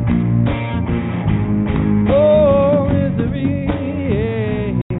 Oh, misery.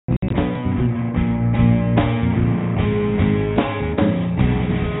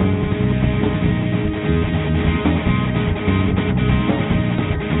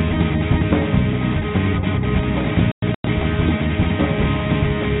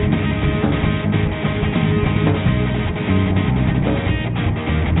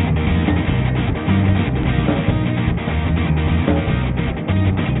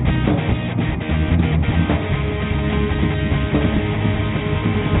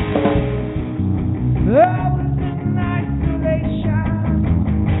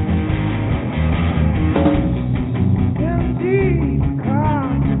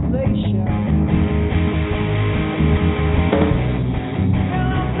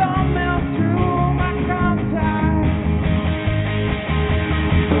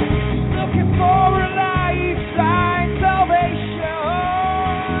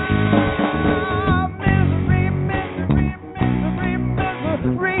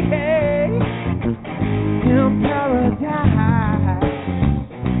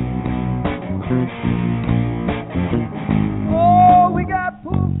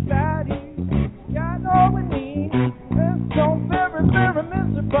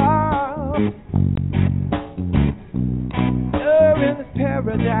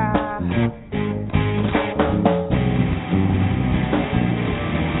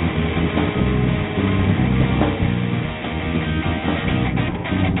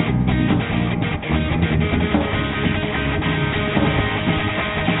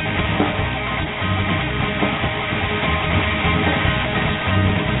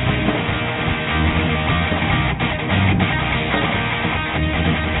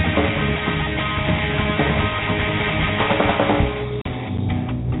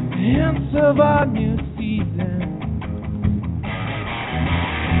 Of our new season,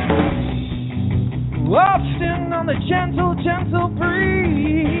 wafting on the gentle, gentle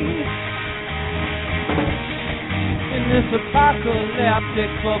breeze, in this apocalyptic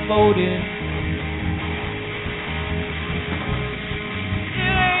foreboding.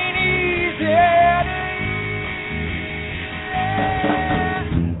 It ain't easy.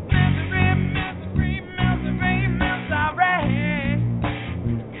 Misery, misery, misery, misery.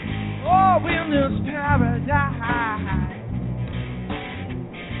 Oh, in this paradise.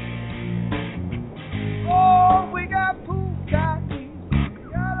 Oh, we got Bugatti,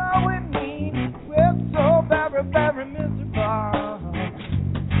 yellow and mean. We're so very, very miserable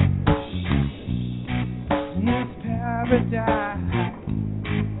in this paradise.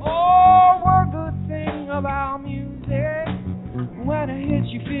 Oh, one good thing about music, when it hits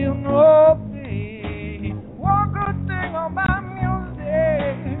you feel no pain. One good thing about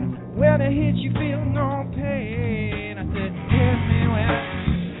music, when it hits you feel no pain. I said, hit me when I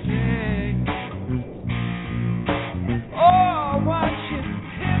say, oh, watch it,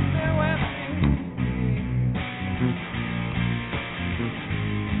 hit me when I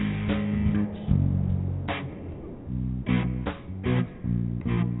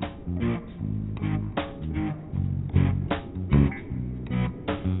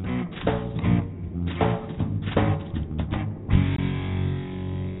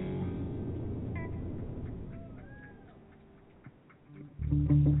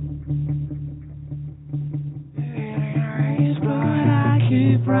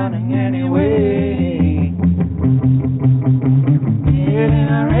running anyway. In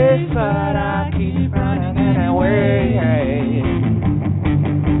a race, but I keep running anyway.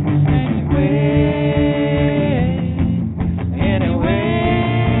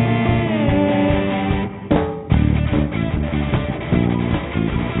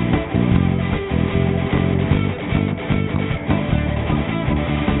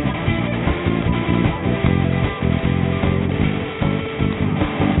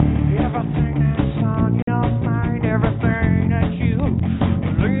 Everything that's on your mind, everything that you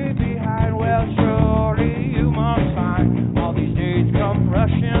leave behind.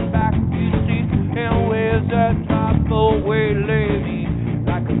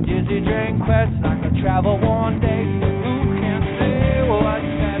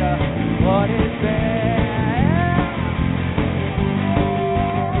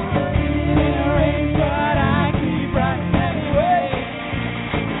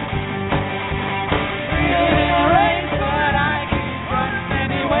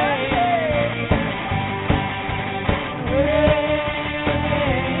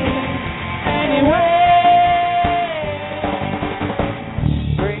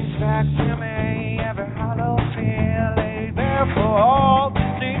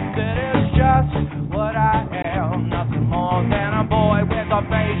 what I am. Nothing more than a boy with the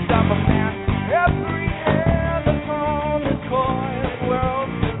face of a man. Every hand upon the coil,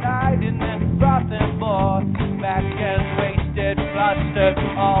 world's colliding and frothing boy. Back and wasted, flustered,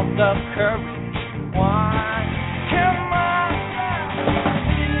 all the courage. Why? Come on.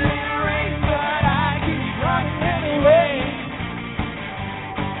 But I keep running anyway.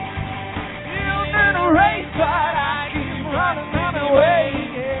 In a race, but I keep running anyway.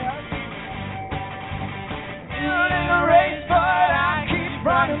 In a race, but I keep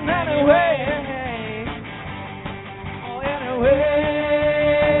running anyway. Oh, anyway.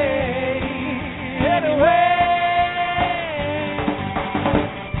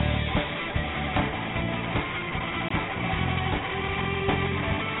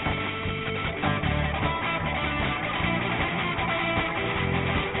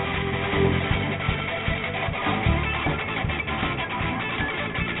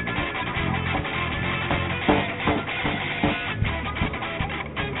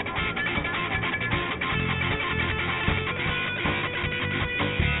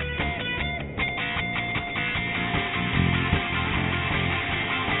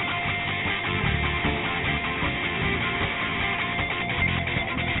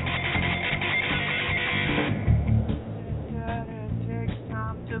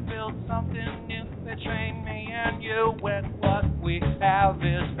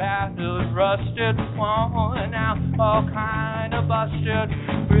 Rusted, worn out, all kind of busted.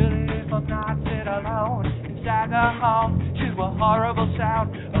 Really, if I'm not sit alone and stagger home to a horrible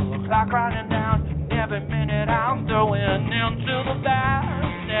sound of a clock running down. Every minute I'm throwing into the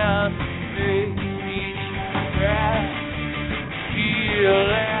badness. Each breath,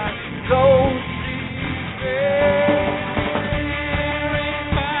 feel and go see.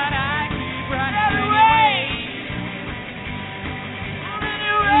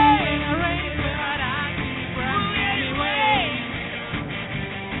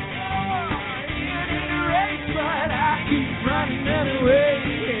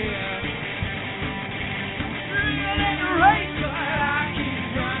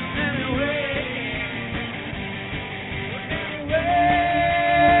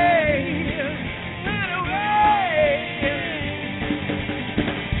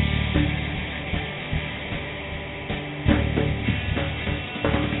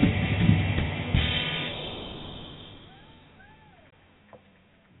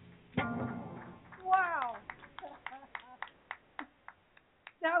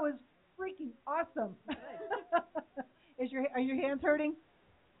 Awesome. Are your hands hurting?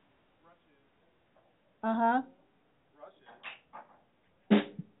 Uh-huh. Brushes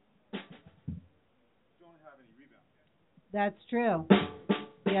don't have any rebound. That's true.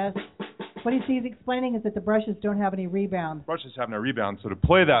 Yes. What he's explaining is that the brushes don't have any rebound. Brushes have no rebound, so to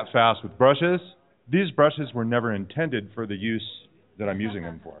play that fast with brushes, these brushes were never intended for the use that I'm using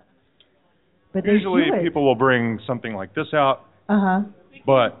them for. But usually people will bring something like this out,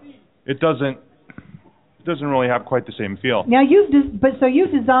 but it doesn't really have quite the same feel. Now you've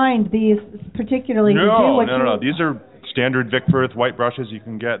designed these particularly to do what No. These are standard Vic Firth white brushes you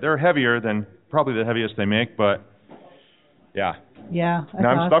can get. They're heavier than probably the heaviest they make, but yeah. Yeah. Now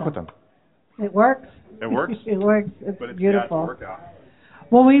I'm stuck with them. It works. It works. It works. It's beautiful. It's workout.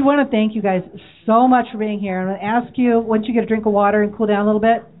 Well, we want to thank you guys so much for being here. I'm going to ask you, once you get a drink of water and cool down a little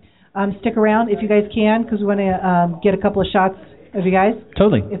bit, stick around if you guys can, because we want to get a couple of shots of you guys.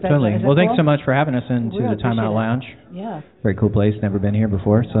 Totally. Cool? Well, thanks so much for having us into the Time Out Lounge. Yeah. Very cool place. Never been here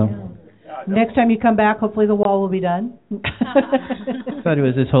before, so. Yeah. Next time you come back, hopefully the wall will be done. Thought it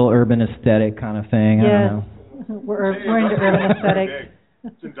was this whole urban aesthetic kind of thing. Yes. I don't know. We're into urban aesthetic.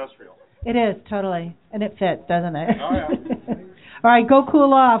 It's industrial. It is, totally. And it fits, doesn't it? Oh, yeah. All right, go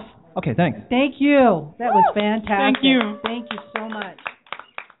cool off. Okay, thanks. Thank you. That was fantastic. Thank you. Thank you so much.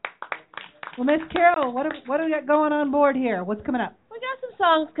 Well, Miss Carol, what do we got going on board here? What's coming up? We got some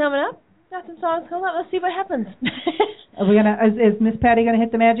songs coming up. Let's see what happens. Are we gonna? Is Miss Patty gonna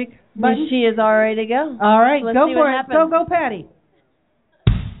hit the magic button? She is all ready to go. All right, Let's go see for what it. happens. Go, Patty.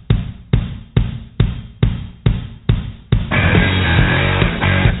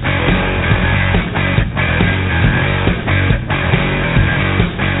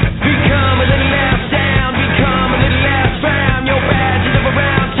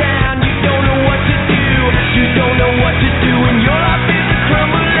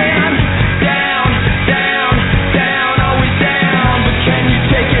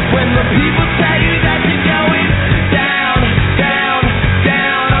 People tell you that you're going down, down.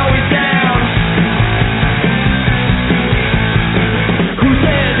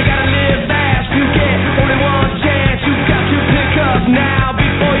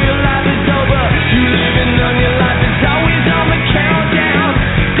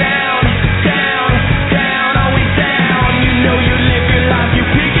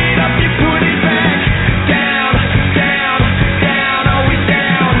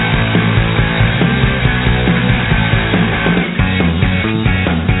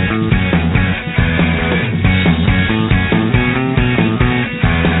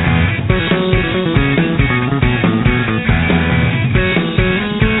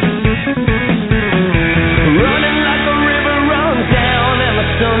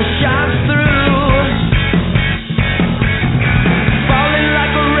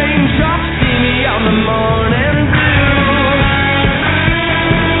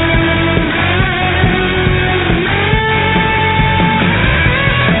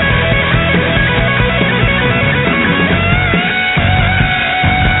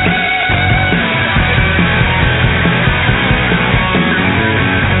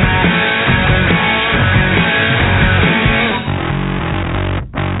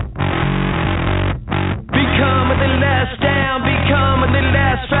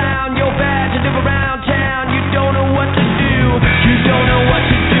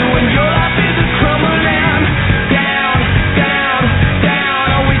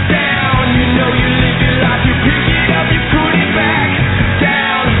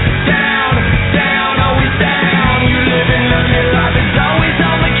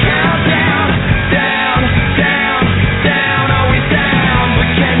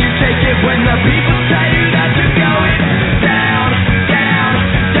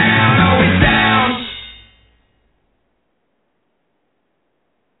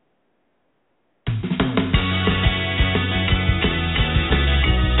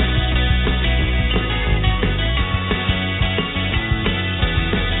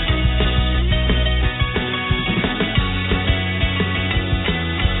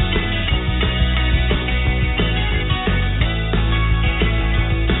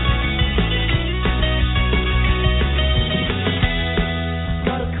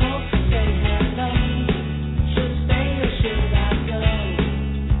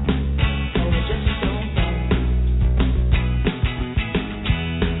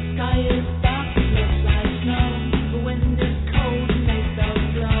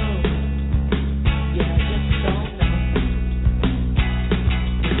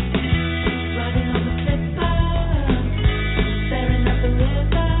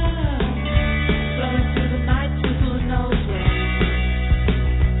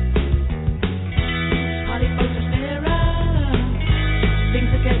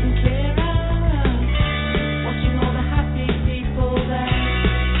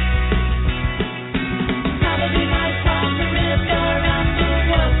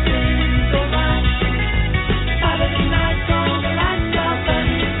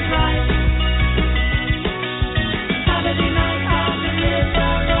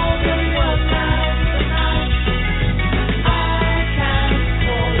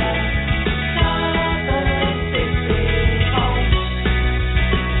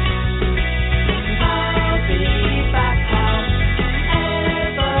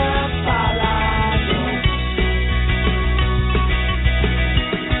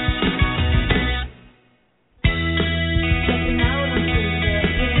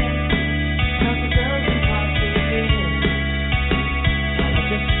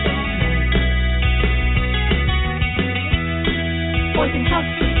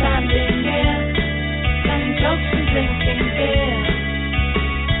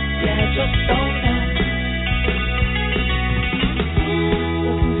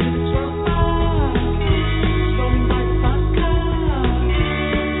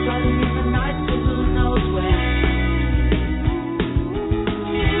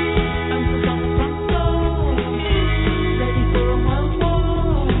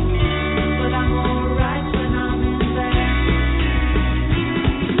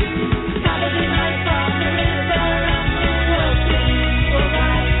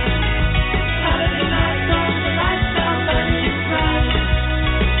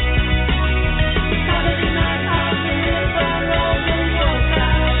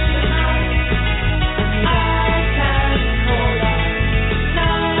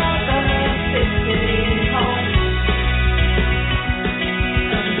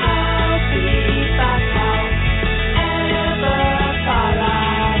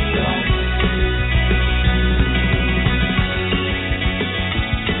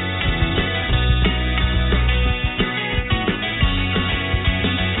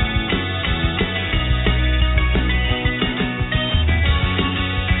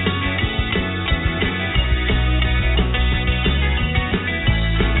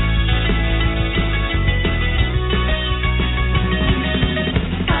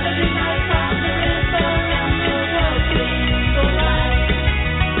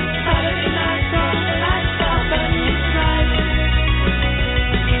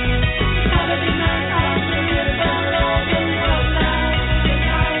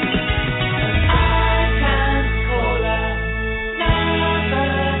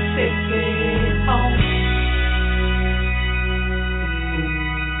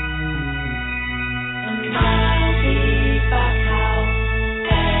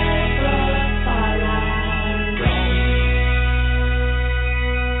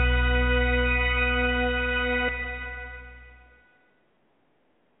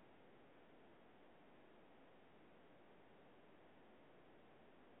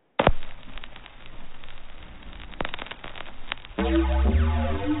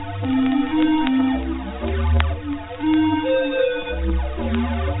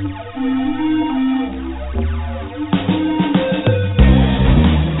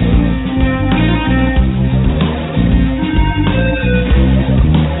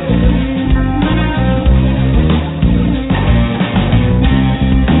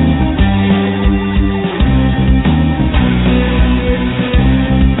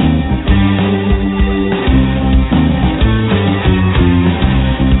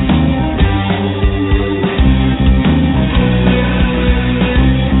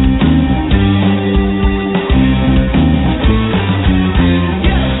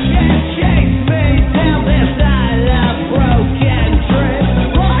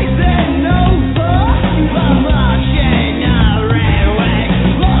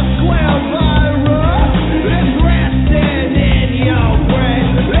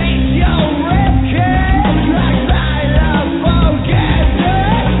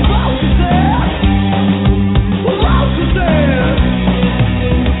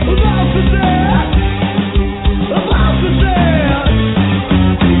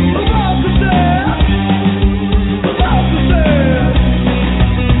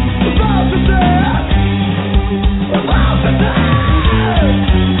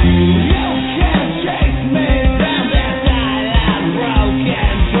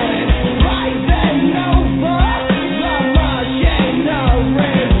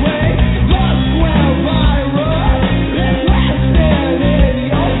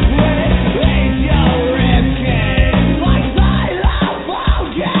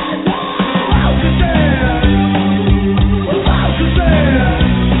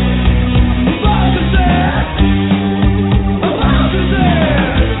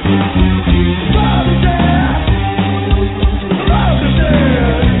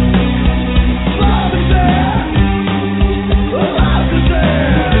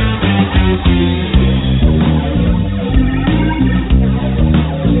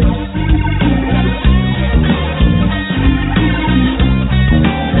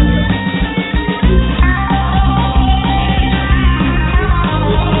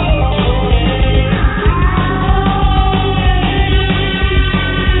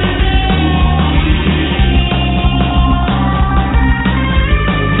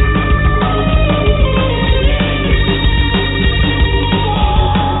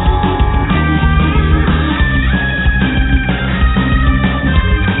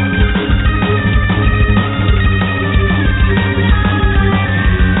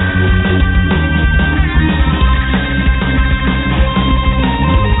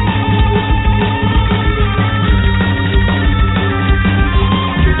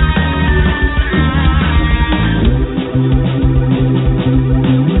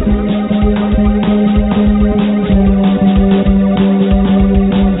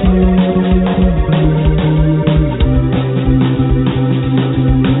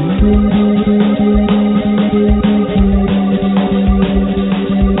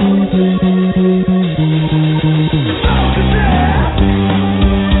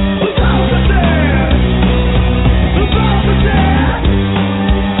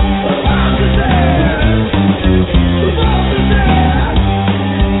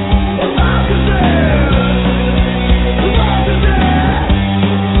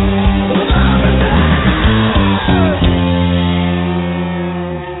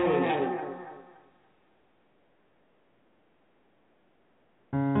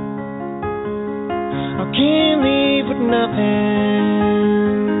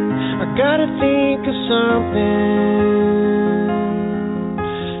 something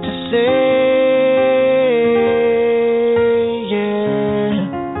to say, yeah.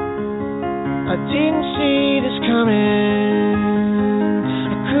 I didn't see this coming.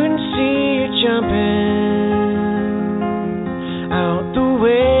 I couldn't see you jumping out the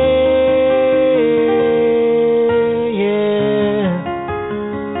way, yeah.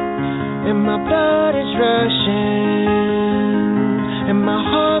 And my blood is rushing, and my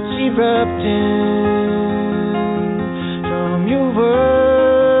heart's erupting from your words,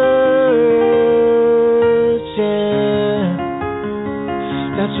 yeah.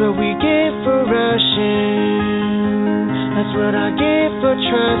 That's what we get for rushing. That's what I get for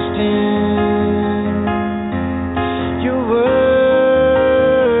trusting your words,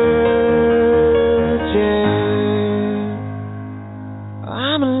 yeah.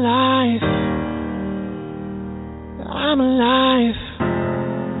 I'm alive. I'm alive.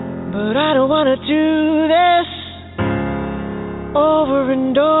 But I don't want to do this over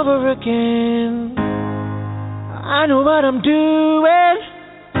and over again. I know what I'm doing.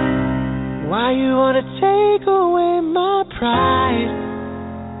 Why you want to take away my pride?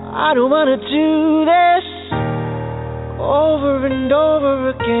 I don't want to do this over and over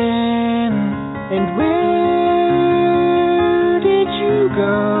again. And where did you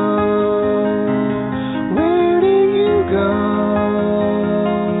go? Where did you go?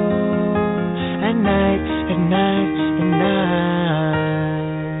 At night, at night, at night.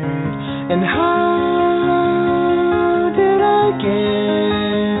 And how did I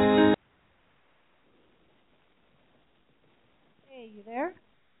get? Hey, you there?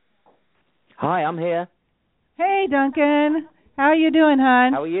 Hi, I'm here. Hey, Duncan. How are you doing,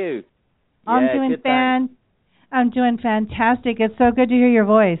 hon? How are you? I'm Yeah, doing good, thanks. I'm doing fantastic. It's so good to hear your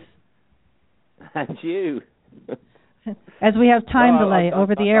voice. And you. As we have time Well, delay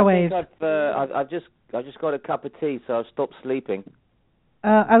over the airwaves. I think I've just got a cup of tea, so I've stopped sleeping.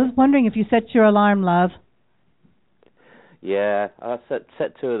 I was wondering if you set your alarm, love. Yeah, I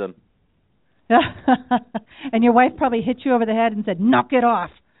set two of them. And your wife probably hit you over the head and said, "Knock it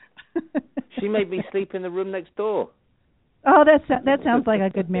off." She made me sleep in the room next door. Oh, that sounds like a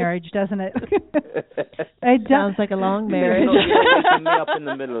good marriage, doesn't it? It sounds like a long marriage. She's not waking me up in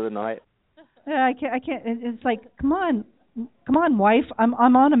the middle of the night. I can't. It's like, come on, wife. I'm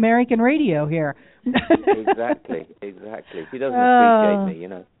on American radio here. Exactly. She doesn't appreciate me, you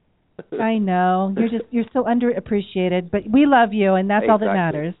know. I know. You're so underappreciated, but we love you, and that's all that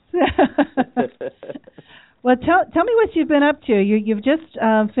matters. Well, tell me what you've been up to. You've just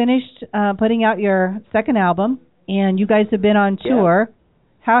finished putting out your second album, and you guys have been on tour.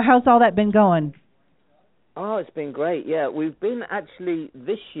 Yeah. How's all that been going? Oh, it's been great. Yeah, we've been actually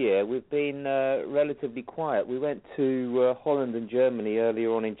this year. We've been relatively quiet. We went to Holland and Germany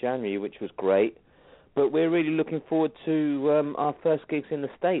earlier on in January, which was great. But we're really looking forward to our first gigs in the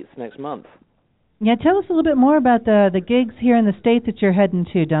States next month. Yeah, tell us a little bit more about the gigs here in the States that you're heading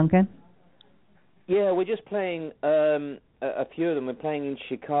to, Duncan. Yeah, we're just playing a few of them. We're playing in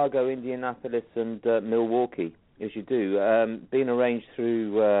Chicago, Indianapolis, and Milwaukee, as you do. Being arranged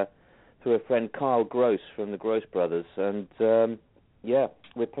through a friend, Carl Gross, from the Gross Brothers. And, yeah,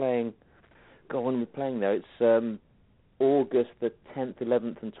 we're playing... God, when we're playing there, it's August the 10th,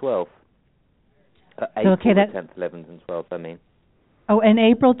 11th, and 12th. April the 10th, 11th, and 12th, I mean. Oh, and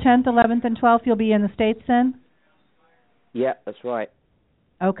April 10th, 11th, and 12th, you'll be in the States then? Yeah, that's right.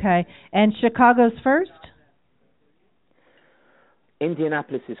 Okay. And Chicago's first?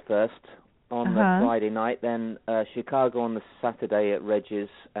 Indianapolis is first on the Friday night, then Chicago on the Saturday at Regis,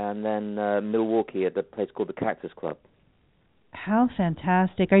 and then Milwaukee at the place called the Cactus Club. How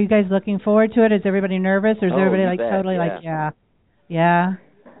fantastic. Are you guys looking forward to it? Is everybody nervous, or is everybody like totally like, yeah?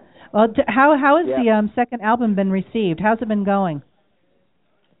 Well, how has the second album been received? How's it been going?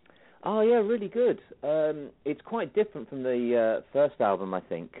 Oh, yeah, really good. It's quite different from the first album, I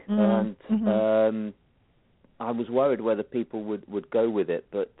think. And I was worried whether people would go with it,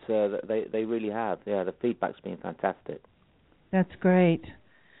 but they really have. Yeah, the feedback's been fantastic. That's great.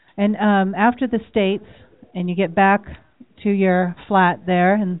 And after the States, and you get back to your flat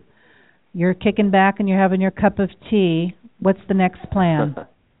there, and you're kicking back and you're having your cup of tea, what's the next plan?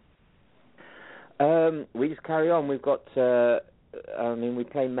 We just carry on. We've got, we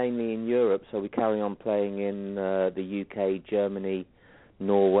play mainly in Europe, so we carry on playing in the UK, Germany,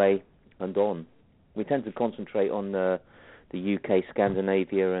 Norway, and on. We tend to concentrate on the UK,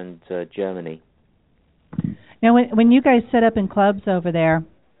 Scandinavia, and Germany. Now, when you guys set up in clubs over there,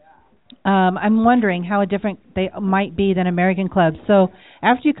 I'm wondering how different they might be than American clubs. So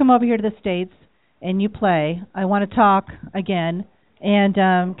after you come over here to the States and you play, I want to talk again and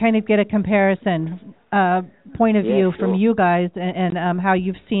kind of get a comparison point of view sure. from you guys and how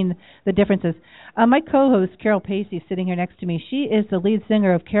you've seen the differences. My co-host, Carol Pacey, sitting here next to me, she is the lead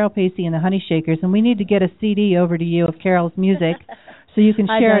singer of Carol Pacey and the Honey Shakers, and we need to get a CD over to you of Carol's music so you can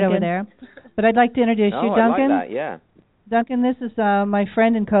share it over there. But I'd like to introduce you, Duncan. I like that, yeah. Duncan, this is my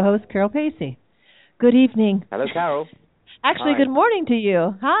friend and co-host, Carol Pacey. Good evening. Hello, Carol. Actually, Hi. Good morning to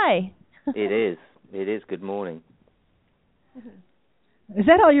you. Hi. It is. It is. Good morning. Is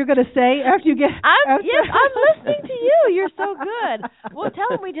that all you're going to say after you get... I'm listening to you. You're so good. Well, tell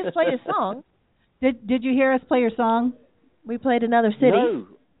them we just played a song. Did you hear us play your song? We played Another City. No.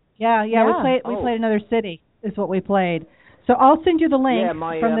 Yeah. We played Another City is what we played. So I'll send you the link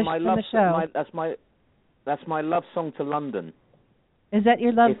from the show. That's my love song to London. Is that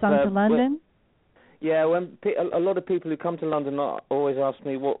your love song to London? When a lot of people who come to London always ask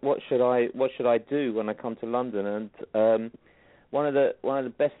me what should I do when I come to London, and one of the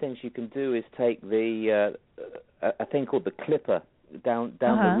best things you can do is take a thing called the Clipper down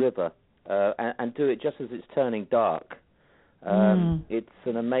the river and do it just as it's turning dark. It's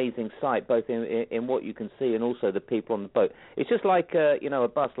an amazing sight, both in what you can see and also the people on the boat. It's just like a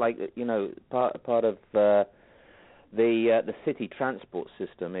bus, like part of the city transport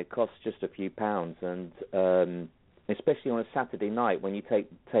system. It costs just a few pounds, and especially on a Saturday night when you take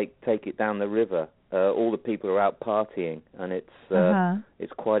it down the river, all the people are out partying, and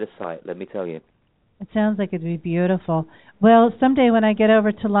it's quite a sight, let me tell you. It sounds like it'd be beautiful. Well, someday when I get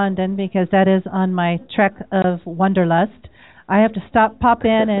over to London, because that is on my trek of wanderlust, I have to pop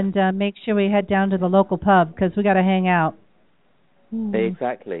in and make sure we head down to the local pub because we got to hang out.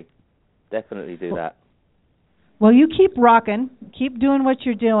 Exactly. Definitely do that. Well, you keep rocking. Keep doing what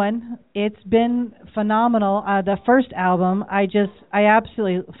you're doing. It's been phenomenal. The first album, I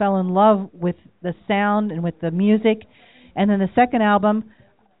absolutely fell in love with the sound and with the music. And then the second album,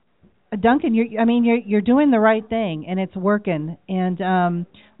 Duncan, you're doing the right thing, and it's working. And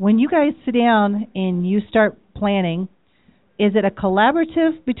when you guys sit down and you start planning, is it a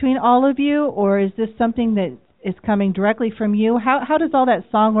collaborative between all of you, or is this something that is coming directly from you? How does all that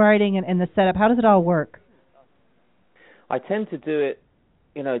songwriting and the setup, how does it all work? I tend to do it,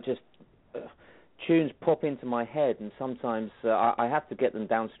 just tunes pop into my head, and sometimes I have to get them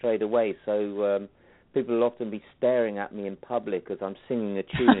down straight away, so people will often be staring at me in public as I'm singing a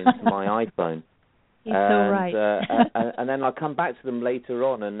tune into my iPhone. He's so right. And then I'll come back to them later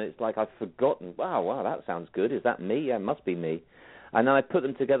on, and it's like I've forgotten, wow, that sounds good. Is that me? Yeah, it must be me. And then I put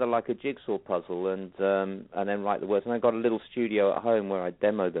them together like a jigsaw puzzle and then write the words. And I've got a little studio at home where I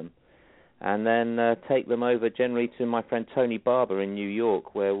demo them. And then take them over generally to my friend Tony Barber in New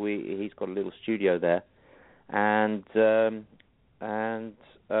York, where he's got a little studio there. And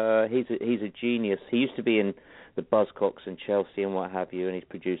he's a genius. He used to be in the Buzzcocks in Chelsea and what have you, and he's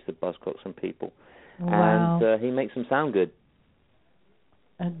produced the Buzzcocks and people. Wow. And he makes them sound good.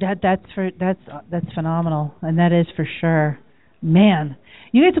 That's phenomenal, and that is for sure. Man,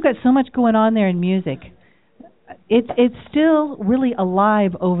 you guys have got so much going on there in music. It's still really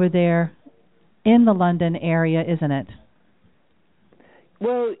alive over there in the London area, isn't it?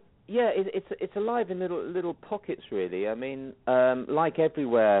 Well, yeah, it's alive in little pockets, really. I mean, like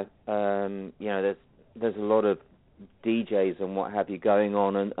everywhere, there's a lot of DJs and what have you going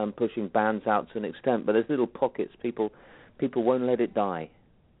on and pushing bands out to an extent, but there's little pockets. People won't let it die.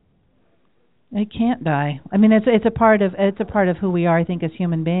 It can't die. I mean, it's a part of who we are, I think, as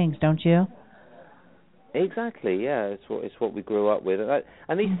human beings, don't you? Exactly. Yeah, it's what we grew up with,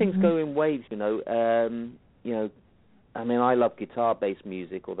 and these things go in waves. I mean, I love guitar-based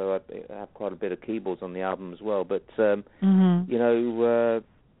music, although I have quite a bit of keyboards on the album as well. But the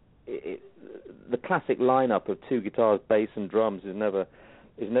classic lineup of two guitars, bass, and drums is never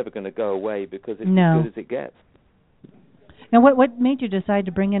going to go away because it's as good as it gets. Now, what made you decide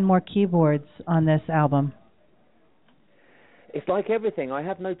to bring in more keyboards on this album? It's like everything. I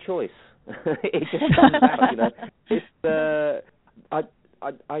have no choice. It just comes out,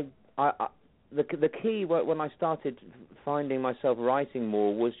 The key when I started finding myself writing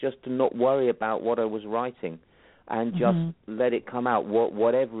more was just to not worry about what I was writing, and just let it come out,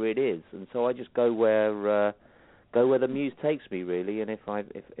 whatever it is. And so I just go where the muse takes me, really. And if I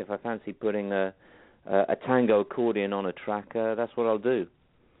fancy putting a tango accordion on a track, that's what I'll do.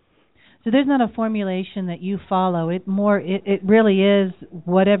 So there's not a formulation that you follow. It really is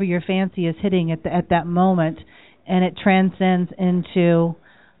whatever your fancy is hitting at that moment, and it transcends into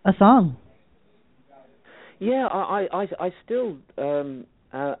a song. Yeah, I still am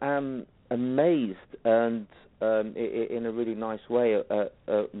amazed and in a really nice way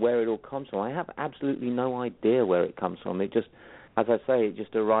where it all comes from. I have absolutely no idea where it comes from. It just as I say, it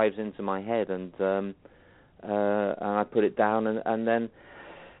just arrives into my head, and I put it down, and then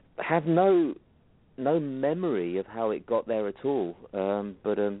have no memory of how it got there at all.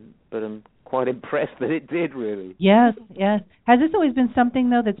 But I'm quite impressed that it did, really. Yes, yes. Has this always been something,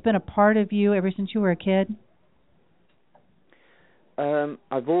 though, that's been a part of you ever since you were a kid?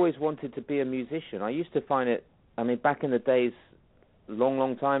 I've always wanted to be a musician. I used to find it, back in the days,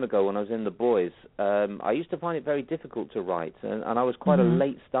 long time ago when I was in the Boys, I used to find it very difficult to write, and I was quite a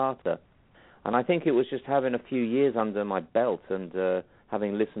late starter. And I think it was just having a few years under my belt and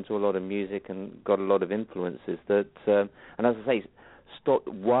having listened to a lot of music and got a lot of influences that, and as I say, stopped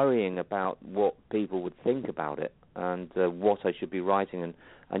worrying about what people would think about it and what I should be writing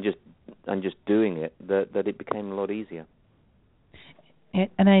and just doing it, that it became a lot easier.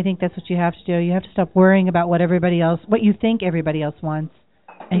 And I think that's what you have to do. You have to stop worrying about what you think everybody else wants,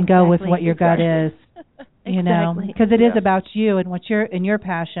 and go with what your gut is. You know, because it is about you and what your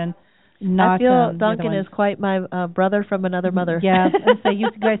passion. Not, I feel Duncan is quite my brother from another mother. Yeah, and so you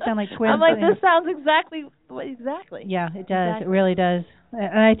guys sound like twins. I'm like, this sounds exactly. Yeah, it does. Exactly. It really does.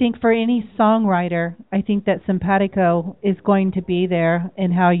 And I think for any songwriter, I think that simpatico is going to be there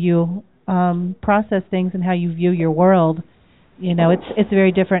in how you process things and how you view your world. You know, it's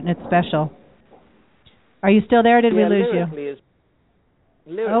very different and it's special. Are you still there, or did we lose you?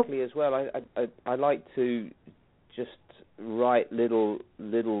 Lyrically as well, I like to just write little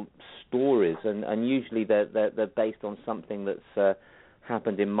stories, and usually they're based on something that's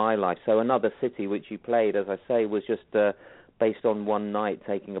happened in my life. So Another City, which you played, as I say, was just based on one night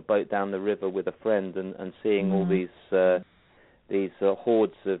taking a boat down the river with a friend and seeing all these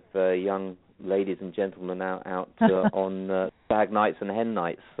hordes of young ladies and gentlemen out on stag nights and hen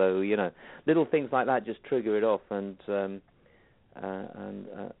nights. So, you know, little things like that just trigger it off, and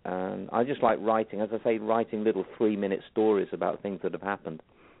I just like writing, as I say, writing little 3-minute stories about things that have happened.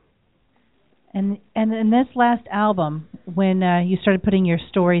 And in this last album, when you started putting your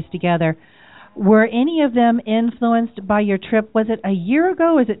stories together, were any of them influenced by your trip? Was it a year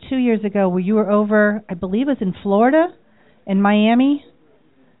ago, or was it 2 years ago, where you were over, I believe it was in Florida, in Miami?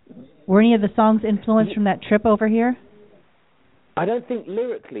 Were any of the songs influenced from that trip over here? I don't think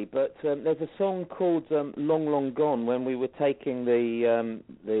lyrically, but there's a song called "Long Long Gone" when we were taking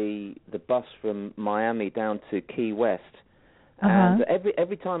the bus from Miami down to Key West, and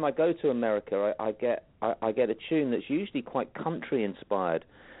every time I go to America, I get a tune that's usually quite country inspired,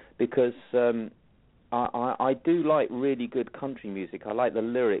 because I do like really good country music. I like the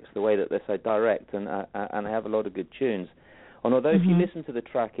lyrics, the way that they're so direct, and I have a lot of good tunes. And although if you listen to the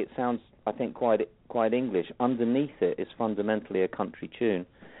track, it sounds, I think, quite English, underneath it is fundamentally a country tune.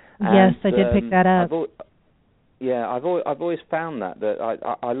 Yes, I did pick that up. I've always found that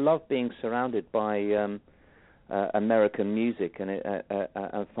I love being surrounded by American music, and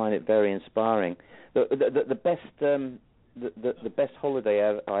I find it very inspiring. The best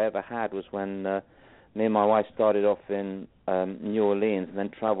holiday I ever had was when me and my wife started off in New Orleans and then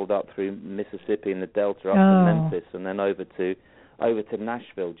traveled up through Mississippi and the Delta up to Memphis and then over to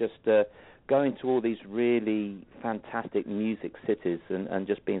Nashville, just going to all these really fantastic music cities and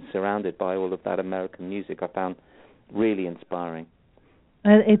just being surrounded by all of that American music I found really inspiring.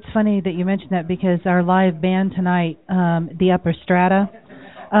 It's funny that you mentioned that, because our live band tonight, the Upper Strata,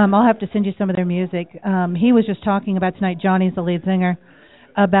 I'll have to send you some of their music. He was just talking about tonight, Johnny's the lead singer,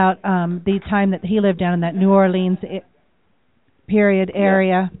 about the time that he lived down in that New Orleans period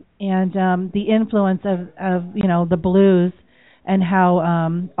area, and the influence of the blues and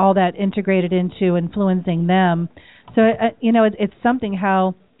how all that integrated into influencing them. So it's something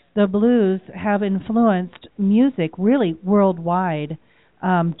how the blues have influenced music really worldwide,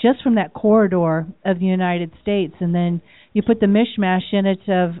 just from that corridor of the United States, and then you put the mishmash in it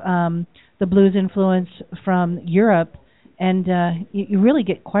of the blues influence from Europe, and you really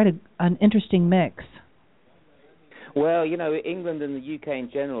get quite an interesting mix. Well, England and the UK in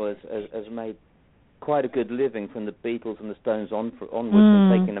general has made quite a good living from the Beatles and the Stones onwards,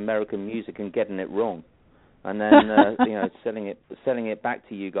 from taking American music and getting it wrong, and then selling it back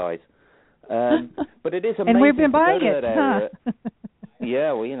to you guys. But it is amazing. And we've been buying it. Huh?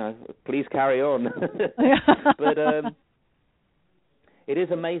 Yeah, well, please carry on. But it is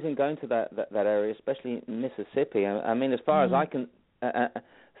amazing going to that area, especially Mississippi. I mean, as far as I can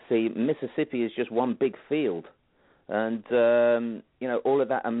see, Mississippi is just one big field. And, all of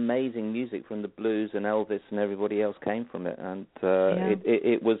that amazing music from the blues and Elvis and everybody else came from it. And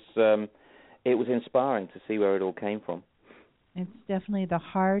it was inspiring to see where it all came from. It's definitely the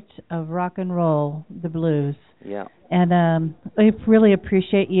heart of rock and roll, the blues. Yeah. And I really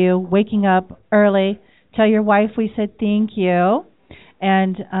appreciate you waking up early Tell your wife we said thank you.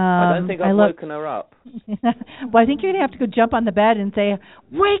 And I don't think I've woken her up. Well, I think you're going to have to go jump on the bed and say,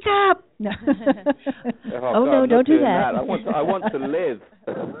 "Wake up!" No. Oh, no, don't do that. I want to live.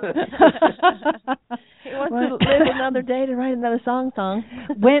 He wants to live another day to write another song.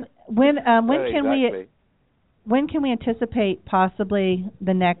 When can we anticipate possibly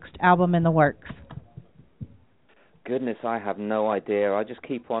the next album in the works? Goodness, I have no idea. I just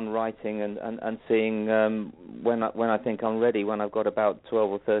keep on writing and seeing when I think I'm ready, when I've got about 12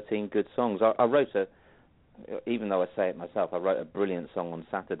 or 13 good songs. I wrote even though I say it myself, I wrote a brilliant song on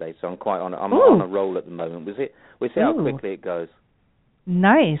Saturday, so I'm on a roll at the moment. We'll see how quickly it goes.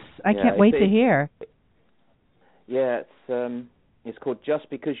 Nice. I can't wait to hear. Yeah, it's called Just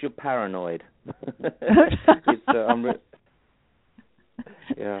Because You're Paranoid.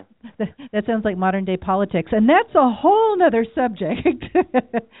 Yeah. That sounds like modern day politics, and that's a whole other subject.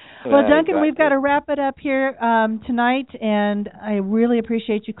 Well, Duncan, exactly. We've got to wrap it up here tonight, and I really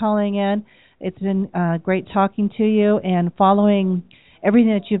appreciate you calling in. It's been great talking to you and following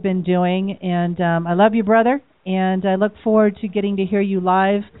everything that you've been doing, and I love you, brother, and I look forward to getting to hear you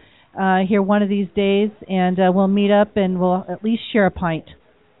live here one of these days, and we'll meet up and we'll at least share a pint.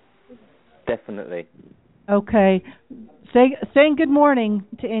 Definitely. Okay. Saying good morning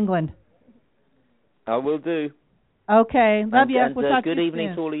to England. I will do. Okay. Love you. We'll talk good to you evening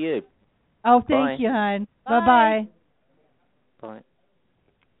soon. to all of you. Oh, thank you, hon. Bye-bye. Bye.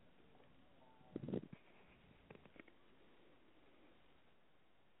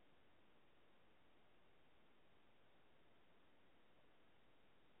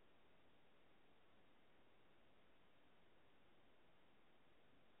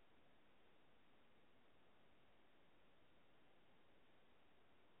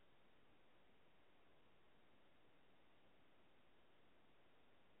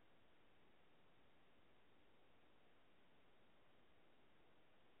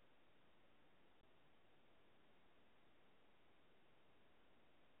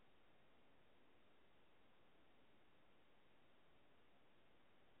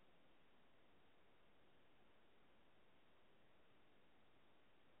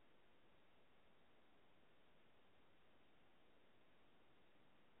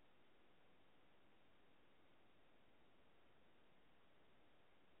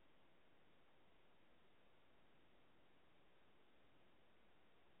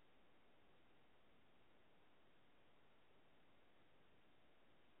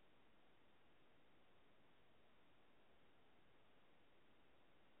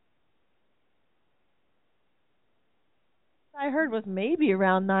 I heard was maybe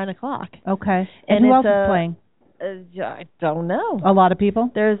around 9 o'clock. Okay. And who else is playing? I don't know. A lot of people?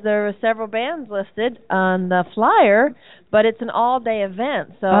 There were several bands listed on the flyer, but it's an all-day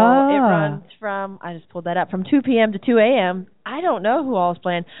event, so it runs from, I just pulled that up, from 2 p.m. to 2 a.m. I don't know who all is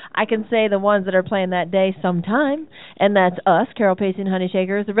playing. I can say the ones that are playing that day sometime, and that's us, Carol Pacey and Honey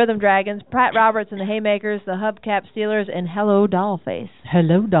Shakers, the Rhythm Dragons, Pratt Roberts and the Haymakers, the Hubcap Steelers, and Hello Dollface.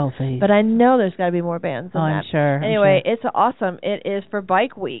 Hello Dollface. But I know there's got to be more bands than that. I'm sure. Anyway, it's awesome. It is for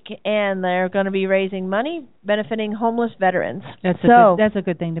Bike Week, and they're going to be raising money benefiting homeless veterans. That's a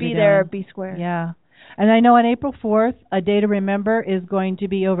good thing to be doing. Be there, be square. Yeah. And I know on April 4th, A Day to Remember is going to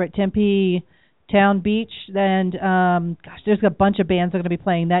be over at Tempe Town Beach, and there's a bunch of bands that are going to be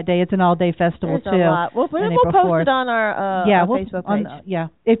playing that day. It's an all-day festival too. A lot. We'll post it on our Facebook page.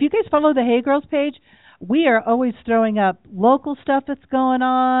 If you guys follow the Hey Girls page, we are always throwing up local stuff that's going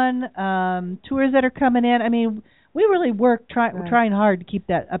on, tours that are coming in. I mean, we really work trying hard to keep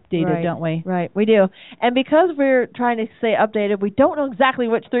that updated, don't we? Right, we do. And because we're trying to stay updated, we don't know exactly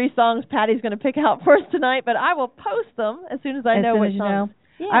which 3 songs Patty's going to pick out for us tonight, but I will post them as soon as I know which songs.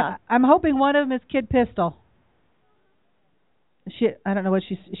 Yeah. I'm hoping one of them is Kid Pistol. I don't know what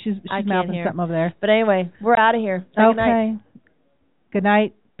she's mouthing something over there. But anyway, we're out of here. Say okay. Good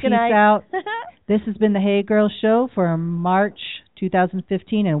night. Peace out. This has been the Hey Girls Show for March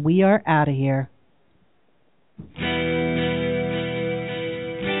 2015, and we are out of here.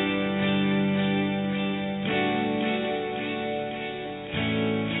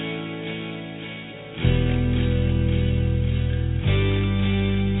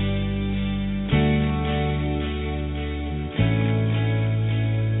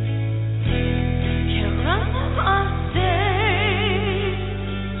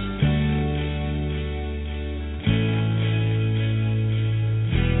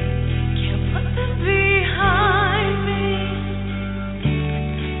 Can't put them behind.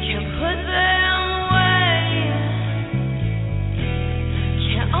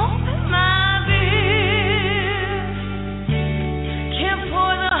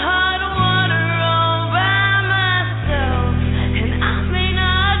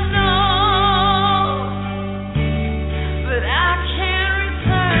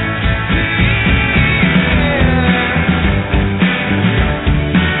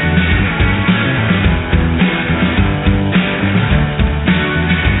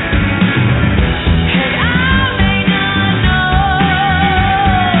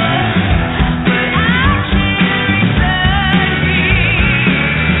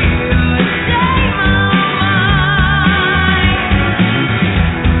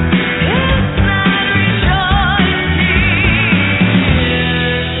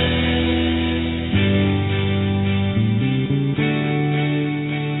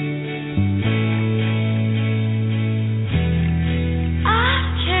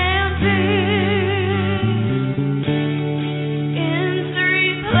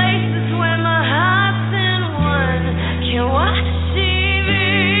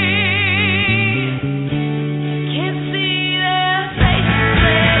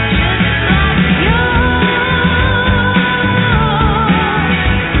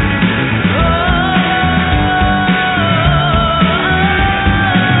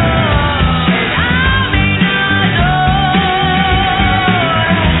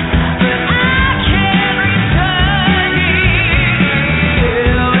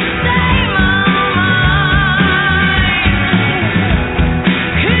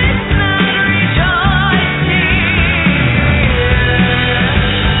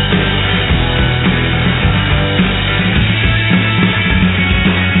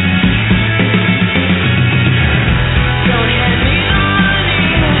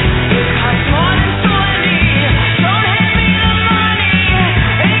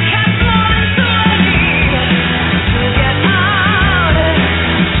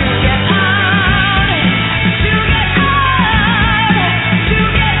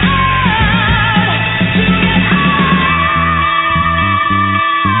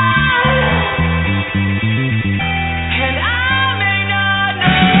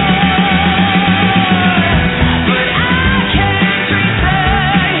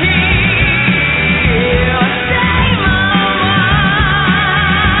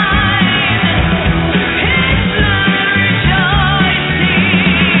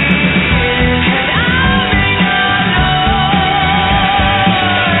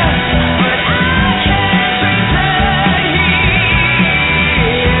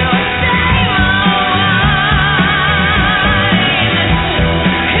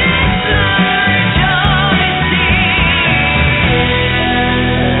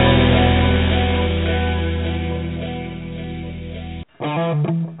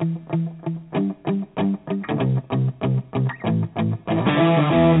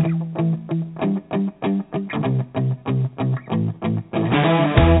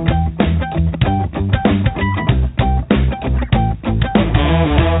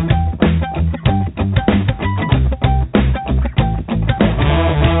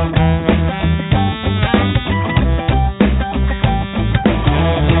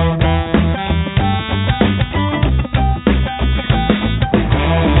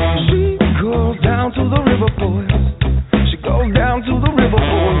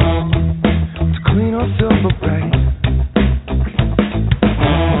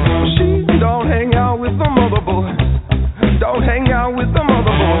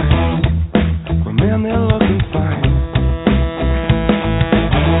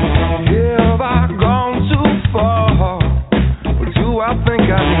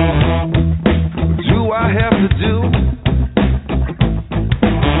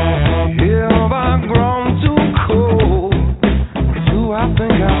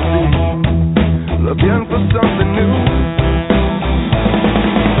 I see, looking for something new.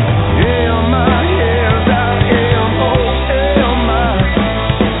 Am I, yes I am, oh am I,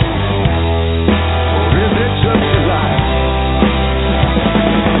 or is it just a lie?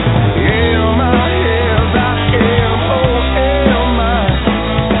 Am I, yes I am, oh am I,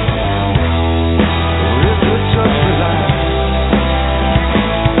 or is it just a lie?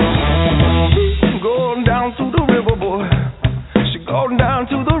 She going down to the river, boy. She going down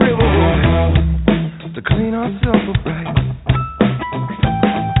to the river, boy, to clean herself up right.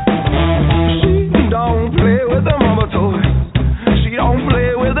 She don't play with her mama toy. She don't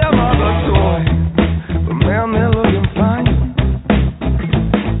play with her mother toy. But man, they're looking fine.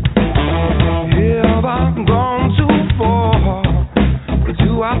 Yeah, I've gone too far. But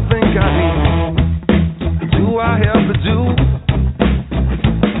do I think I need? Do I have to do?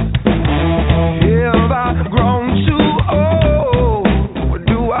 Yeah, I've grown too old. What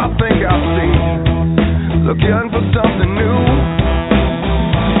do I think I see? Looking for something new.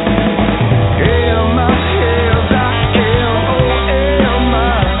 Am I, yes I am, oh am I,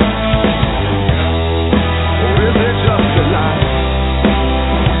 or is it just a lie?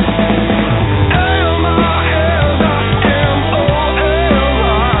 Am I, yes I am, oh am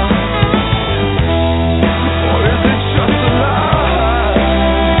I, or is it just a lie?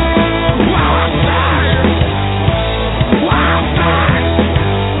 Wow, I'm tired. Wow, I'm tired.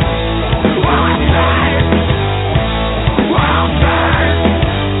 Wow, I'm tired. Wow, I'm tired.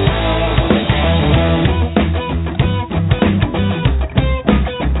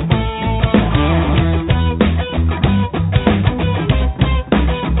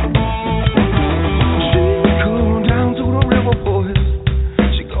 She go down to the river, boys.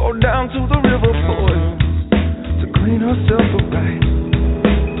 She go down to the river, boys, to clean herself up right.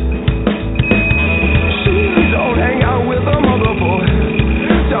 She don't hang out with her mother, boys.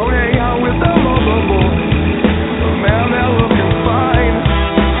 Don't hang out with her mother, boys. But man, they're looking fine.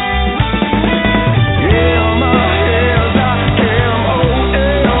 Am I, yes I am, oh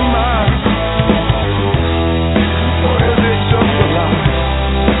am I, or is it just a lie?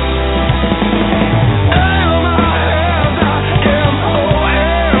 Am I, yes I am, oh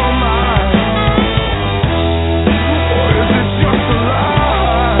am I, or is it just a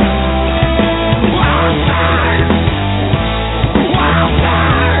lie? Wow, I'm tired. Wow, I'm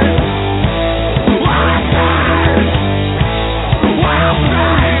tired. Wow, I'm tired. Wow, I'm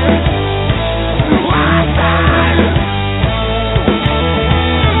tired. Wow, I'm tired.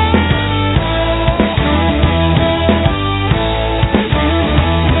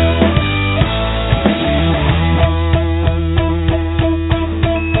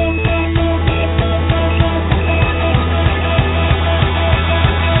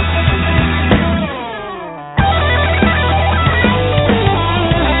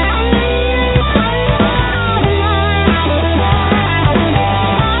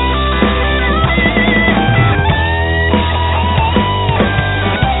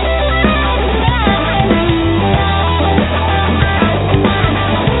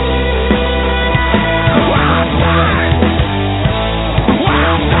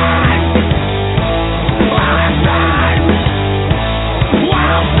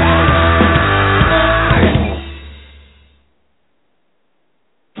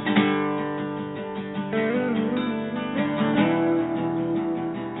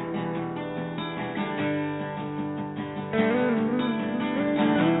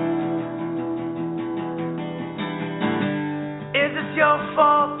 Is it your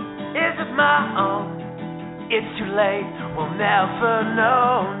fault? Is it my own? It's too late, we'll never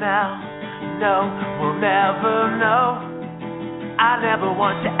know now. No, we'll never know. I never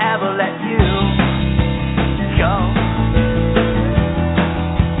want to ever let you go.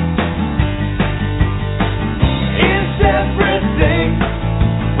 In separate things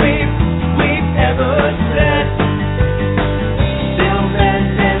we've ever said, still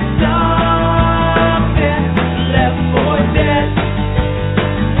missing something left for dead.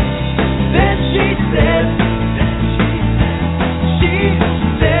 Then she said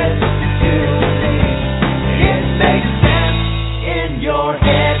to me, it makes sense in your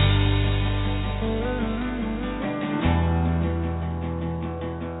head.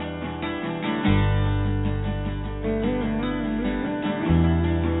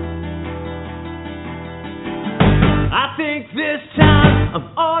 I think this time I'm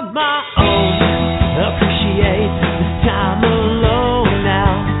on my own.